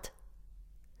not?"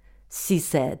 She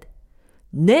said,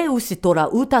 "Ne ushi tora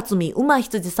utatsumi uma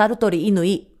hitsuje sarutori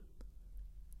inui."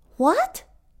 What?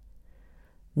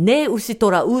 Ne ushi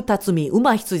tora utatsumi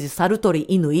uma hitsuje sarutori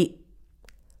inui,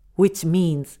 which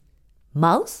means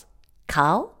mouse,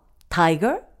 cow,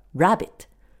 tiger, rabbit,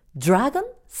 dragon,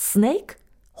 snake,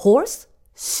 horse,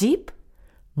 sheep,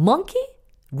 monkey,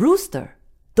 rooster,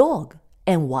 dog,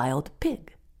 and wild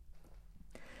pig.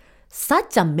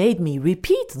 Sachan made me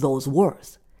repeat those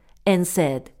words and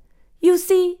said, "You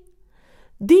see,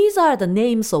 these are the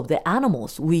names of the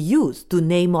animals we use to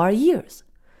name our years.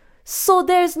 So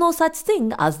there's no such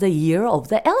thing as the year of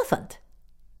the elephant."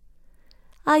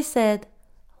 I said,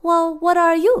 "Well, what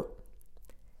are you?"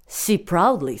 She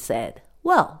proudly said,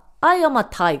 "Well, I am a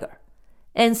tiger.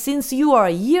 And since you are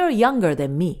a year younger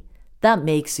than me, that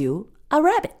makes you a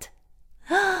rabbit."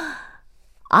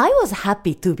 I was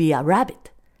happy to be a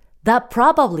rabbit. That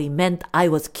probably meant I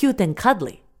was cute and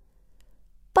cuddly.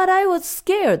 But I was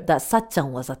scared that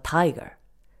Sachan was a tiger.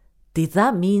 Did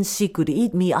that mean she could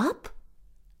eat me up?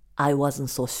 I wasn't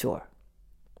so sure.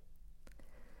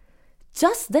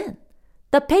 Just then,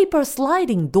 the paper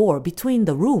sliding door between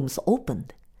the rooms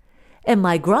opened, and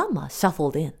my grandma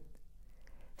shuffled in.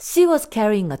 She was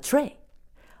carrying a tray.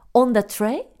 On the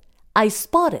tray, I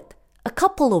spotted a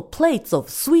couple of plates of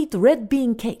sweet red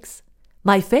bean cakes,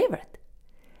 my favorite,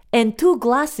 and 2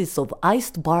 glasses of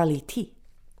iced barley tea.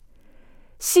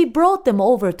 She brought them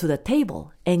over to the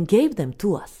table and gave them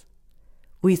to us.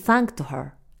 We thanked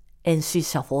her, and she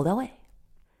shuffled away.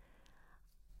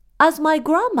 As my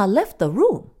grandma left the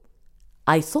room,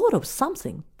 I thought of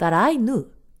something that I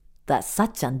knew that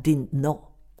Sachan didn't know,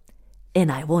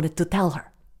 and I wanted to tell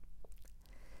her.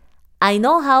 "I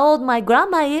know how old my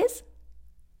grandma is."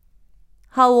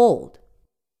 "How old?"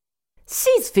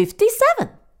 "She's 57.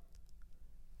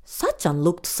 Sachan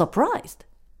looked surprised.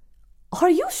 "Are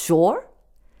you sure?"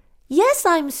 "Yes,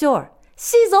 I'm sure.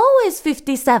 She's always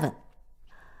 57.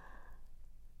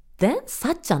 Then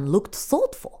Sachan looked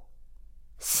thoughtful.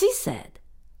 She said,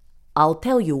 "I'll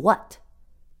tell you what.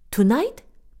 Tonight,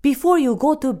 before you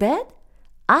go to bed,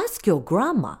 ask your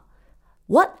grandma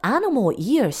what animal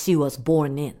year she was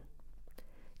born in.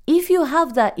 If you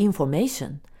have that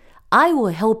information, I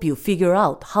will help you figure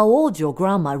out how old your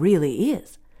grandma really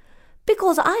is,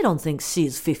 because I don't think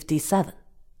she's 57.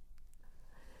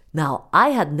 Now, I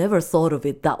had never thought of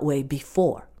it that way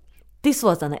before. This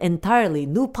was an entirely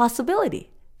new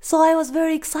possibility, so I was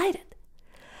very excited.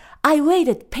 I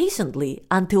waited patiently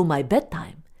until my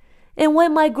bedtime, and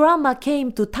when my grandma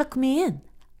came to tuck me in,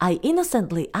 I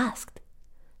innocently asked,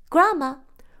 "Grandma,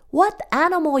 what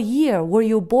animal year were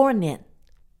you born in?"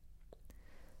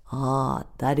 "Ah,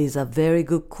 that is a very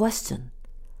good question.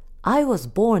 I was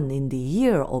born in the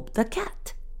year of the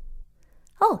cat."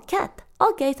 "Oh, cat.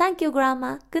 Okay, thank you,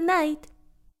 Grandma. Good night."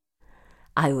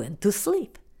 I went to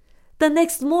sleep. The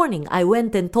next morning, I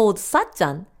went and told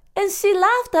Sachan, and she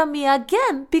laughed at me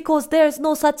again because there's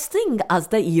no such thing as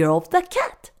the year of the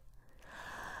cat.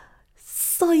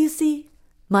 So you see,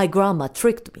 my grandma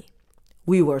tricked me.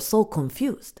 We were so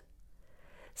confused.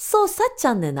 So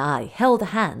Sachan and I held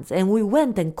hands and we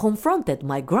went and confronted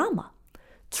my grandma,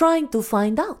 trying to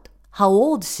find out how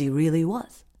old she really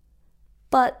was.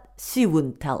 But she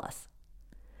wouldn't tell us.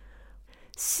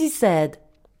 She said,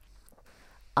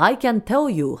 "I can tell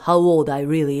you how old I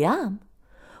really am,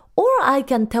 or I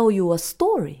can tell you a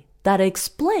story that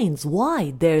explains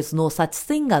why there's no such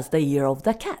thing as the year of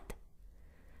the cat.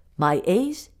 My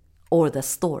age or the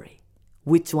story,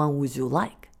 which one would you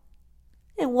like?"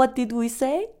 And what did we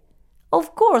say?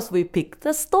 Of course we picked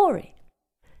the story.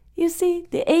 You see,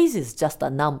 the age is just a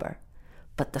number,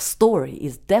 but the story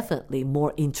is definitely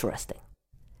more interesting.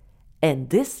 And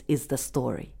this is the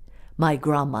story my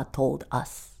grandma told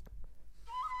us.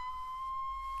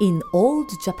 In old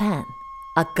Japan,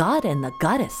 a god and a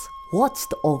goddess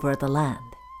watched over the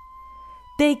land.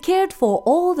 They cared for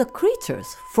all the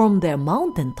creatures from their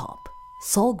mountaintop,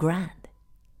 so grand.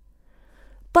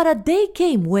 But a day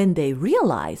came when they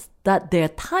realized that their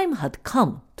time had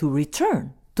come to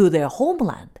return to their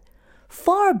homeland,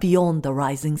 far beyond the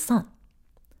rising sun.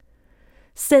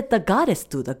 Said the goddess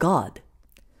to the god,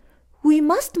 "We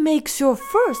must make sure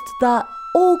first that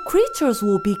all creatures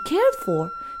will be cared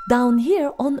for down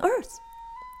here on earth."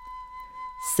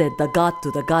 Said the god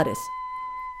to the goddess,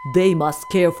 "They must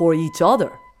care for each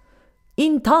other.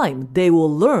 In time, they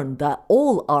will learn that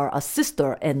all are a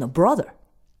sister and a brother."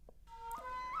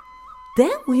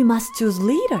 "Then we must choose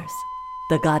leaders,"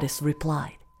 the goddess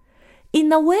replied,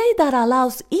 "in a way that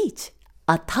allows each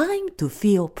a time to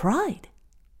feel pride."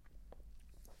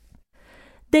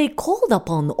 They called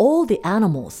upon all the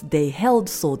animals they held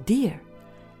so dear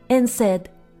and said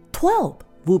 12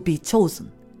 would be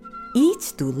chosen,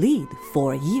 each to lead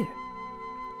for a year.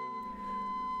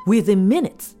 Within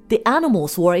minutes, the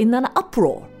animals were in an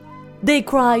uproar. They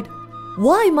cried,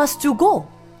 "Why must you go?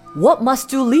 What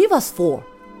must you leave us for?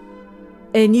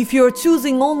 And if you're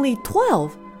choosing only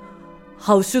 12,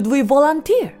 how should we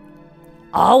volunteer?"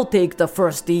 "I'll take the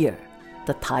first year,"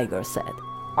 the tiger said.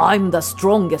 "I'm the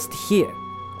strongest here."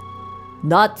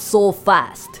 "Not so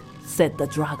fast," said the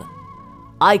dragon.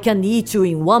 "I can eat you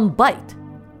in one bite."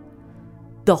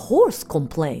 The horse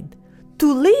complained, "To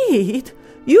lead,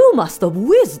 you must have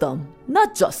wisdom,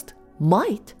 not just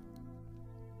might."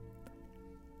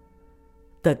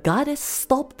 The goddess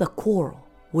stopped the quarrel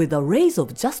with a raise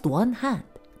of just one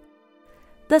hand.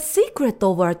 The secret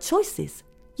of our choices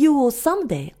you will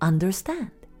someday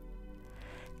understand.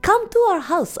 Come to our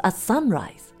house at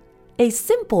sunrise. A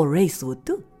simple race would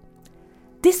do.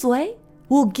 This way,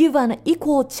 we'll give an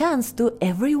equal chance to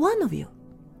every one of you.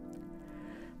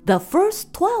 The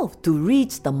first 12 to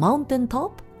reach the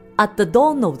mountaintop at the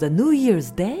dawn of the New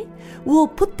Year's Day will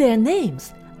put their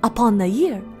names upon a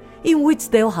year in which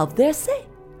they'll have their say.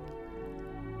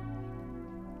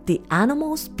 The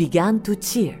animals began to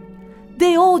cheer.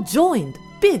 They all joined,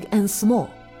 big and small,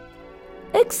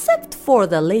 except for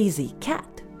the lazy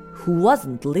cat, who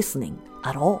wasn't listening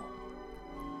at all.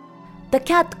 The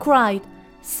cat cried,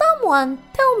 "Someone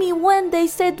tell me when they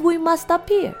said we must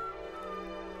appear."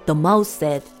 The mouse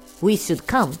said, "We should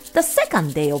come the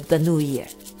second day of the new year."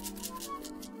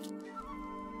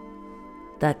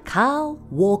 The cow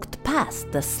walked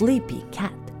past the sleepy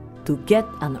cat to get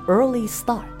an early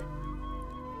start.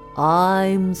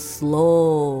 "I'm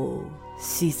slow,"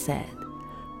 she said,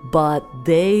 "but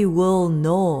they will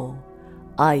know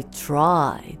I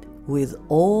tried with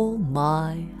all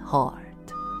my heart."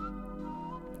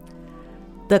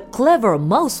 The clever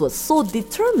mouse was so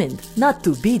determined not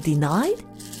to be denied,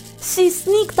 she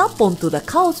sneaked up onto the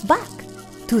cow's back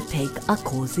to take a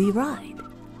cozy ride.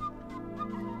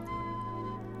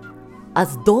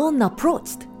 As dawn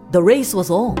approached, the race was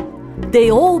on.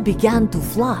 They all began to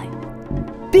fly.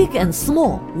 Big and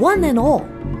small, one and all,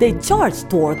 they charged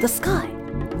toward the sky.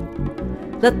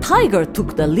 The tiger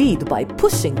took the lead by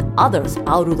pushing others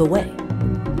out of the way.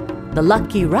 The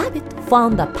lucky rabbit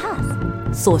found a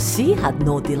path, so she had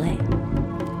no delay.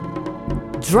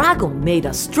 Dragon made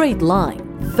a straight line,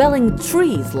 felling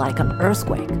trees like an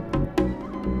earthquake.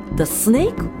 The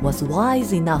snake was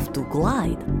wise enough to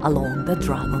glide along the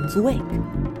dragon's wake.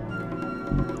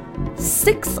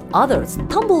 6 others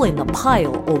tumbled in a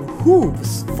pile of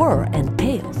hooves, fur, and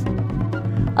tails.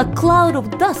 A cloud of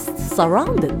dust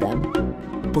surrounded them,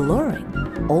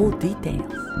 blurring all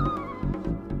details.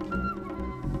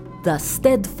 The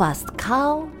steadfast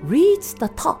cow reached the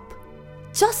top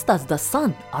just as the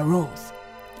sun arose.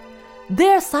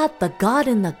 There sat the god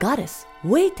and the goddess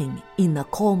waiting in a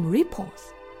calm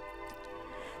repose.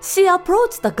 She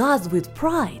approached the gods with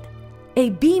pride,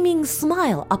 a beaming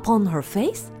smile upon her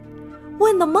face,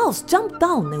 when the mouse jumped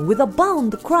down and with a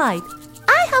bound cried,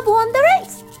 "I have won the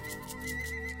race!"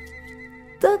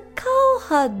 The cow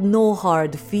had no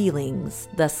hard feelings.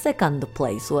 The second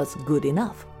place was good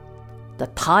enough. The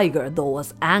tiger, though,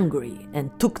 was angry and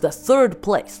took the 3rd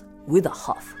place with a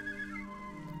huff.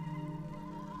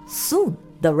 Soon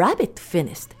the rabbit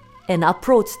finished and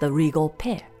approached the regal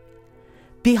pair.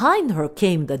 Behind her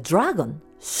came the dragon,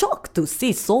 shocked to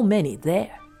see so many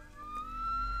there.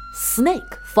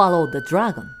 Snake followed the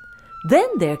dragon. Then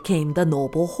there came the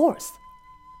noble horse.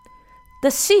 The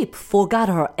sheep forgot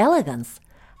her elegance,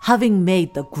 having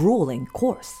made the grueling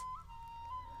course.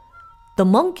 The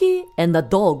monkey and the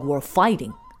dog were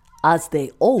fighting, as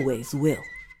they always will.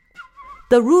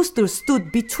 The rooster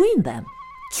stood between them,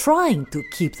 trying to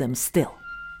keep them still.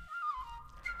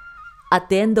 At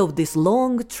the end of this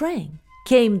long train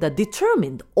came the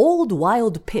determined old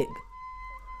wild pig.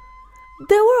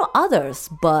 There were others,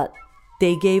 but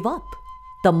they gave up.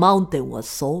 The mountain was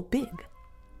so big.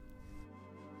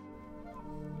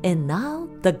 And now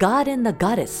the god and the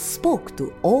goddess spoke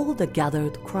to all the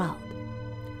gathered crowd.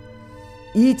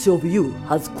 Each of you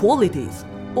has qualities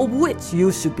of which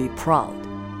you should be proud.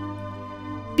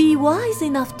 Be wise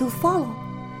enough to follow.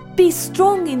 Be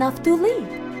strong enough to lead.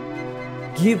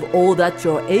 Give all that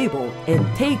you're able and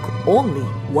take only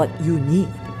what you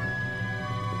need.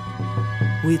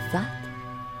 With that,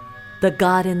 the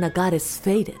god and the goddess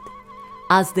faded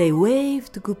as they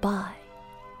waved goodbye.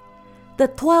 The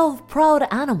 12 proud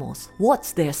animals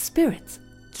watched their spirits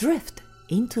drift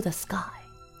into the sky.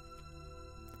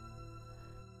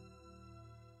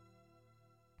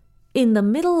 In the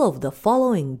middle of the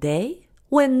following day,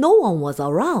 when no one was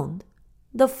around,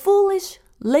 the foolish,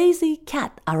 lazy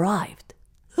cat arrived.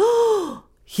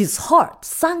 His heart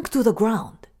sank to the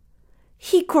ground.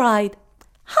 He cried,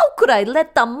 "How could I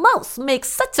let the mouse make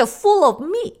such a fool of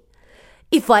me?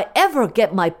 If I ever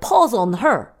get my paws on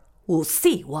her, we'll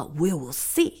see what we will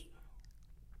see."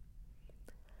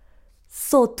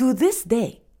 So to this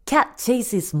day, cat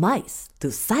chases mice to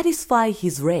satisfy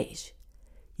his rage.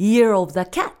 Year of the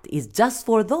cat is just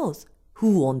for those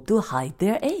who want to hide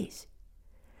their age.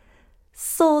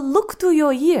 So look to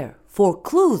your year for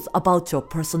clues about your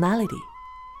personality.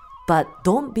 But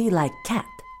don't be like cat.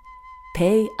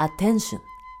 Pay attention.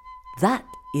 That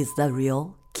is the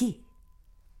real key.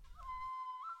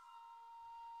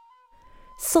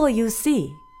 So you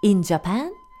see, in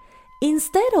Japan,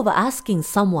 instead of asking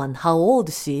someone how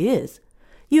old she is,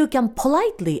 you can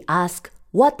politely ask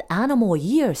what animal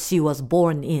year she was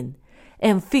born in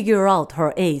and figure out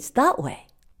her age that way.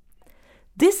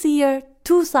 This year,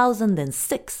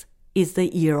 2006, is the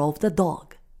year of the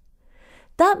dog.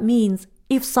 That means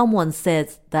if someone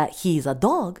says that he's a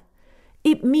dog,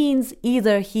 it means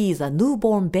either he's a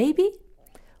newborn baby,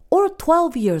 or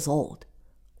 12 years old,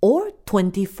 or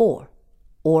 24,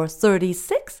 or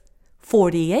 36,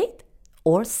 48,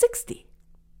 or 60.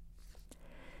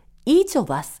 Each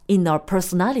of us in our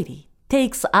personality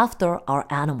takes after our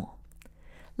animal.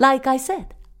 Like I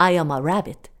said, I am a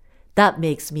rabbit. That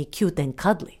makes me cute and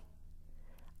cuddly.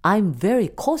 I'm very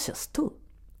cautious too.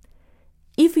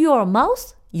 If you are a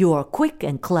mouse, you are quick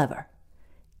and clever.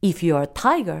 If you are a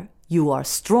tiger, you are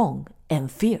strong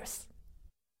and fierce.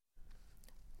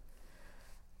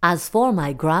 As for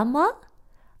my grandma,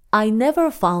 I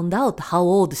never found out how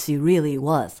old she really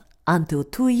was until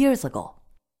 2 years ago.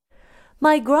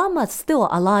 My grandma's still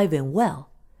alive and well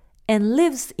and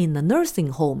lives in a nursing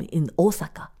home in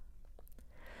Osaka.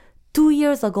 2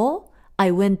 years ago, I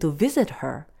went to visit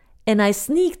her and I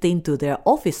sneaked into their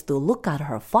office to look at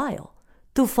her file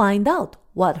to find out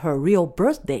what her real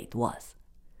birth date was.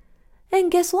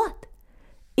 And guess what?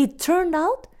 It turned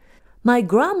out my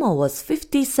grandma was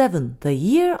 57 the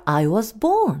year I was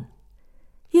born.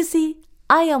 You see,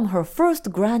 I am her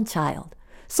first grandchild,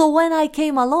 so when I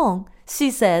came along,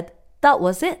 she said that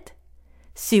was it.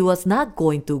 She was not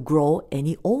going to grow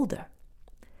any older.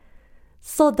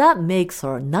 So that makes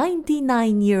her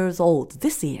 99 years old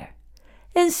this year,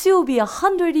 and she'll be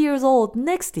 100 years old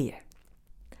next year.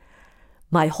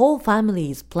 My whole family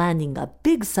is planning a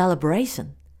big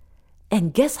celebration,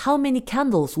 And guess how many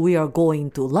candles we are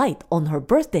going to light on her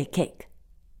birthday cake?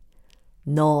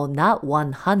 No, not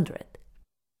 100.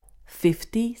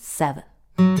 57.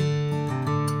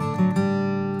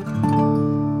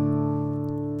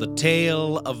 The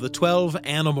Tale of the 12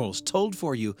 Animals, told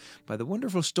for you by the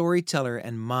wonderful storyteller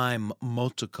and mime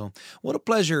Motoko. What a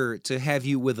pleasure to have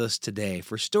you with us today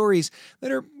for stories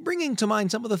that are bringing to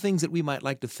mind some of the things that we might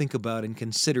like to think about and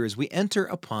consider as we enter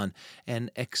upon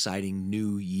an exciting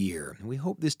new year. We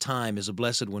hope this time is a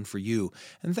blessed one for you.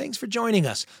 And thanks for joining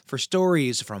us for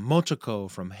stories from Motoko,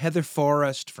 from Heather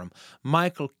Forrest, from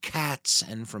Michael Katz,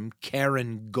 and from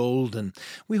Karen Golden.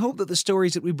 We hope that the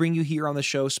stories that we bring you here on the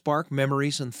show spark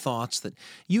memories and thoughts that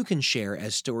you can share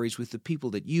as stories with the people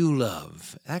that you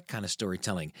love. That kind of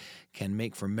storytelling can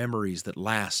make for memories that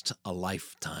last a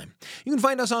lifetime. You can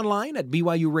find us online at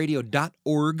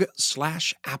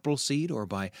byuradio.org/Appleseed or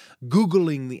by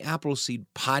Googling the Appleseed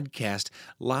podcast.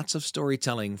 Lots of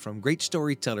storytelling from great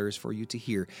storytellers for you to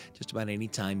hear just about any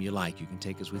time you like. You can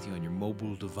take us with you on your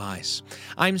mobile device.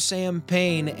 I'm Sam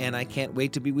Payne, and I can't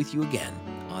wait to be with you again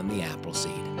on the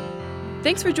Appleseed.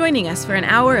 Thanks for joining us for an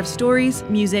hour of stories,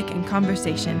 music, and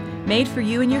conversation made for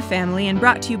you and your family and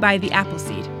brought to you by the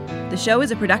Appleseed. The show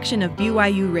is a production of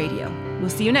BYU Radio.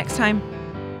 We'll see you next time.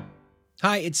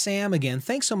 Hi, it's Sam again.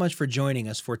 Thanks so much for joining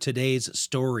us for today's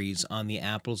stories on the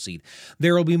Appleseed.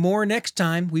 There will be more next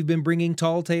time. We've been bringing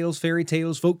tall tales, fairy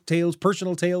tales, folk tales,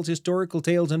 personal tales, historical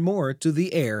tales, and more to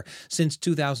the air since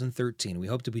 2013. We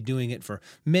hope to be doing it for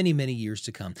many, many years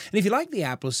to come. And if you like the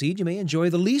Appleseed, you may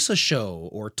enjoy The Lisa Show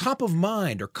or Top of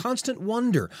Mind or Constant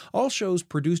Wonder, all shows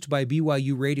produced by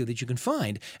BYU Radio that you can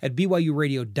find at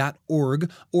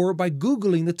byuradio.org or by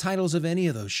Googling the titles of any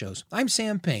of those shows. I'm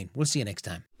Sam Payne. We'll see you next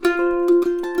time.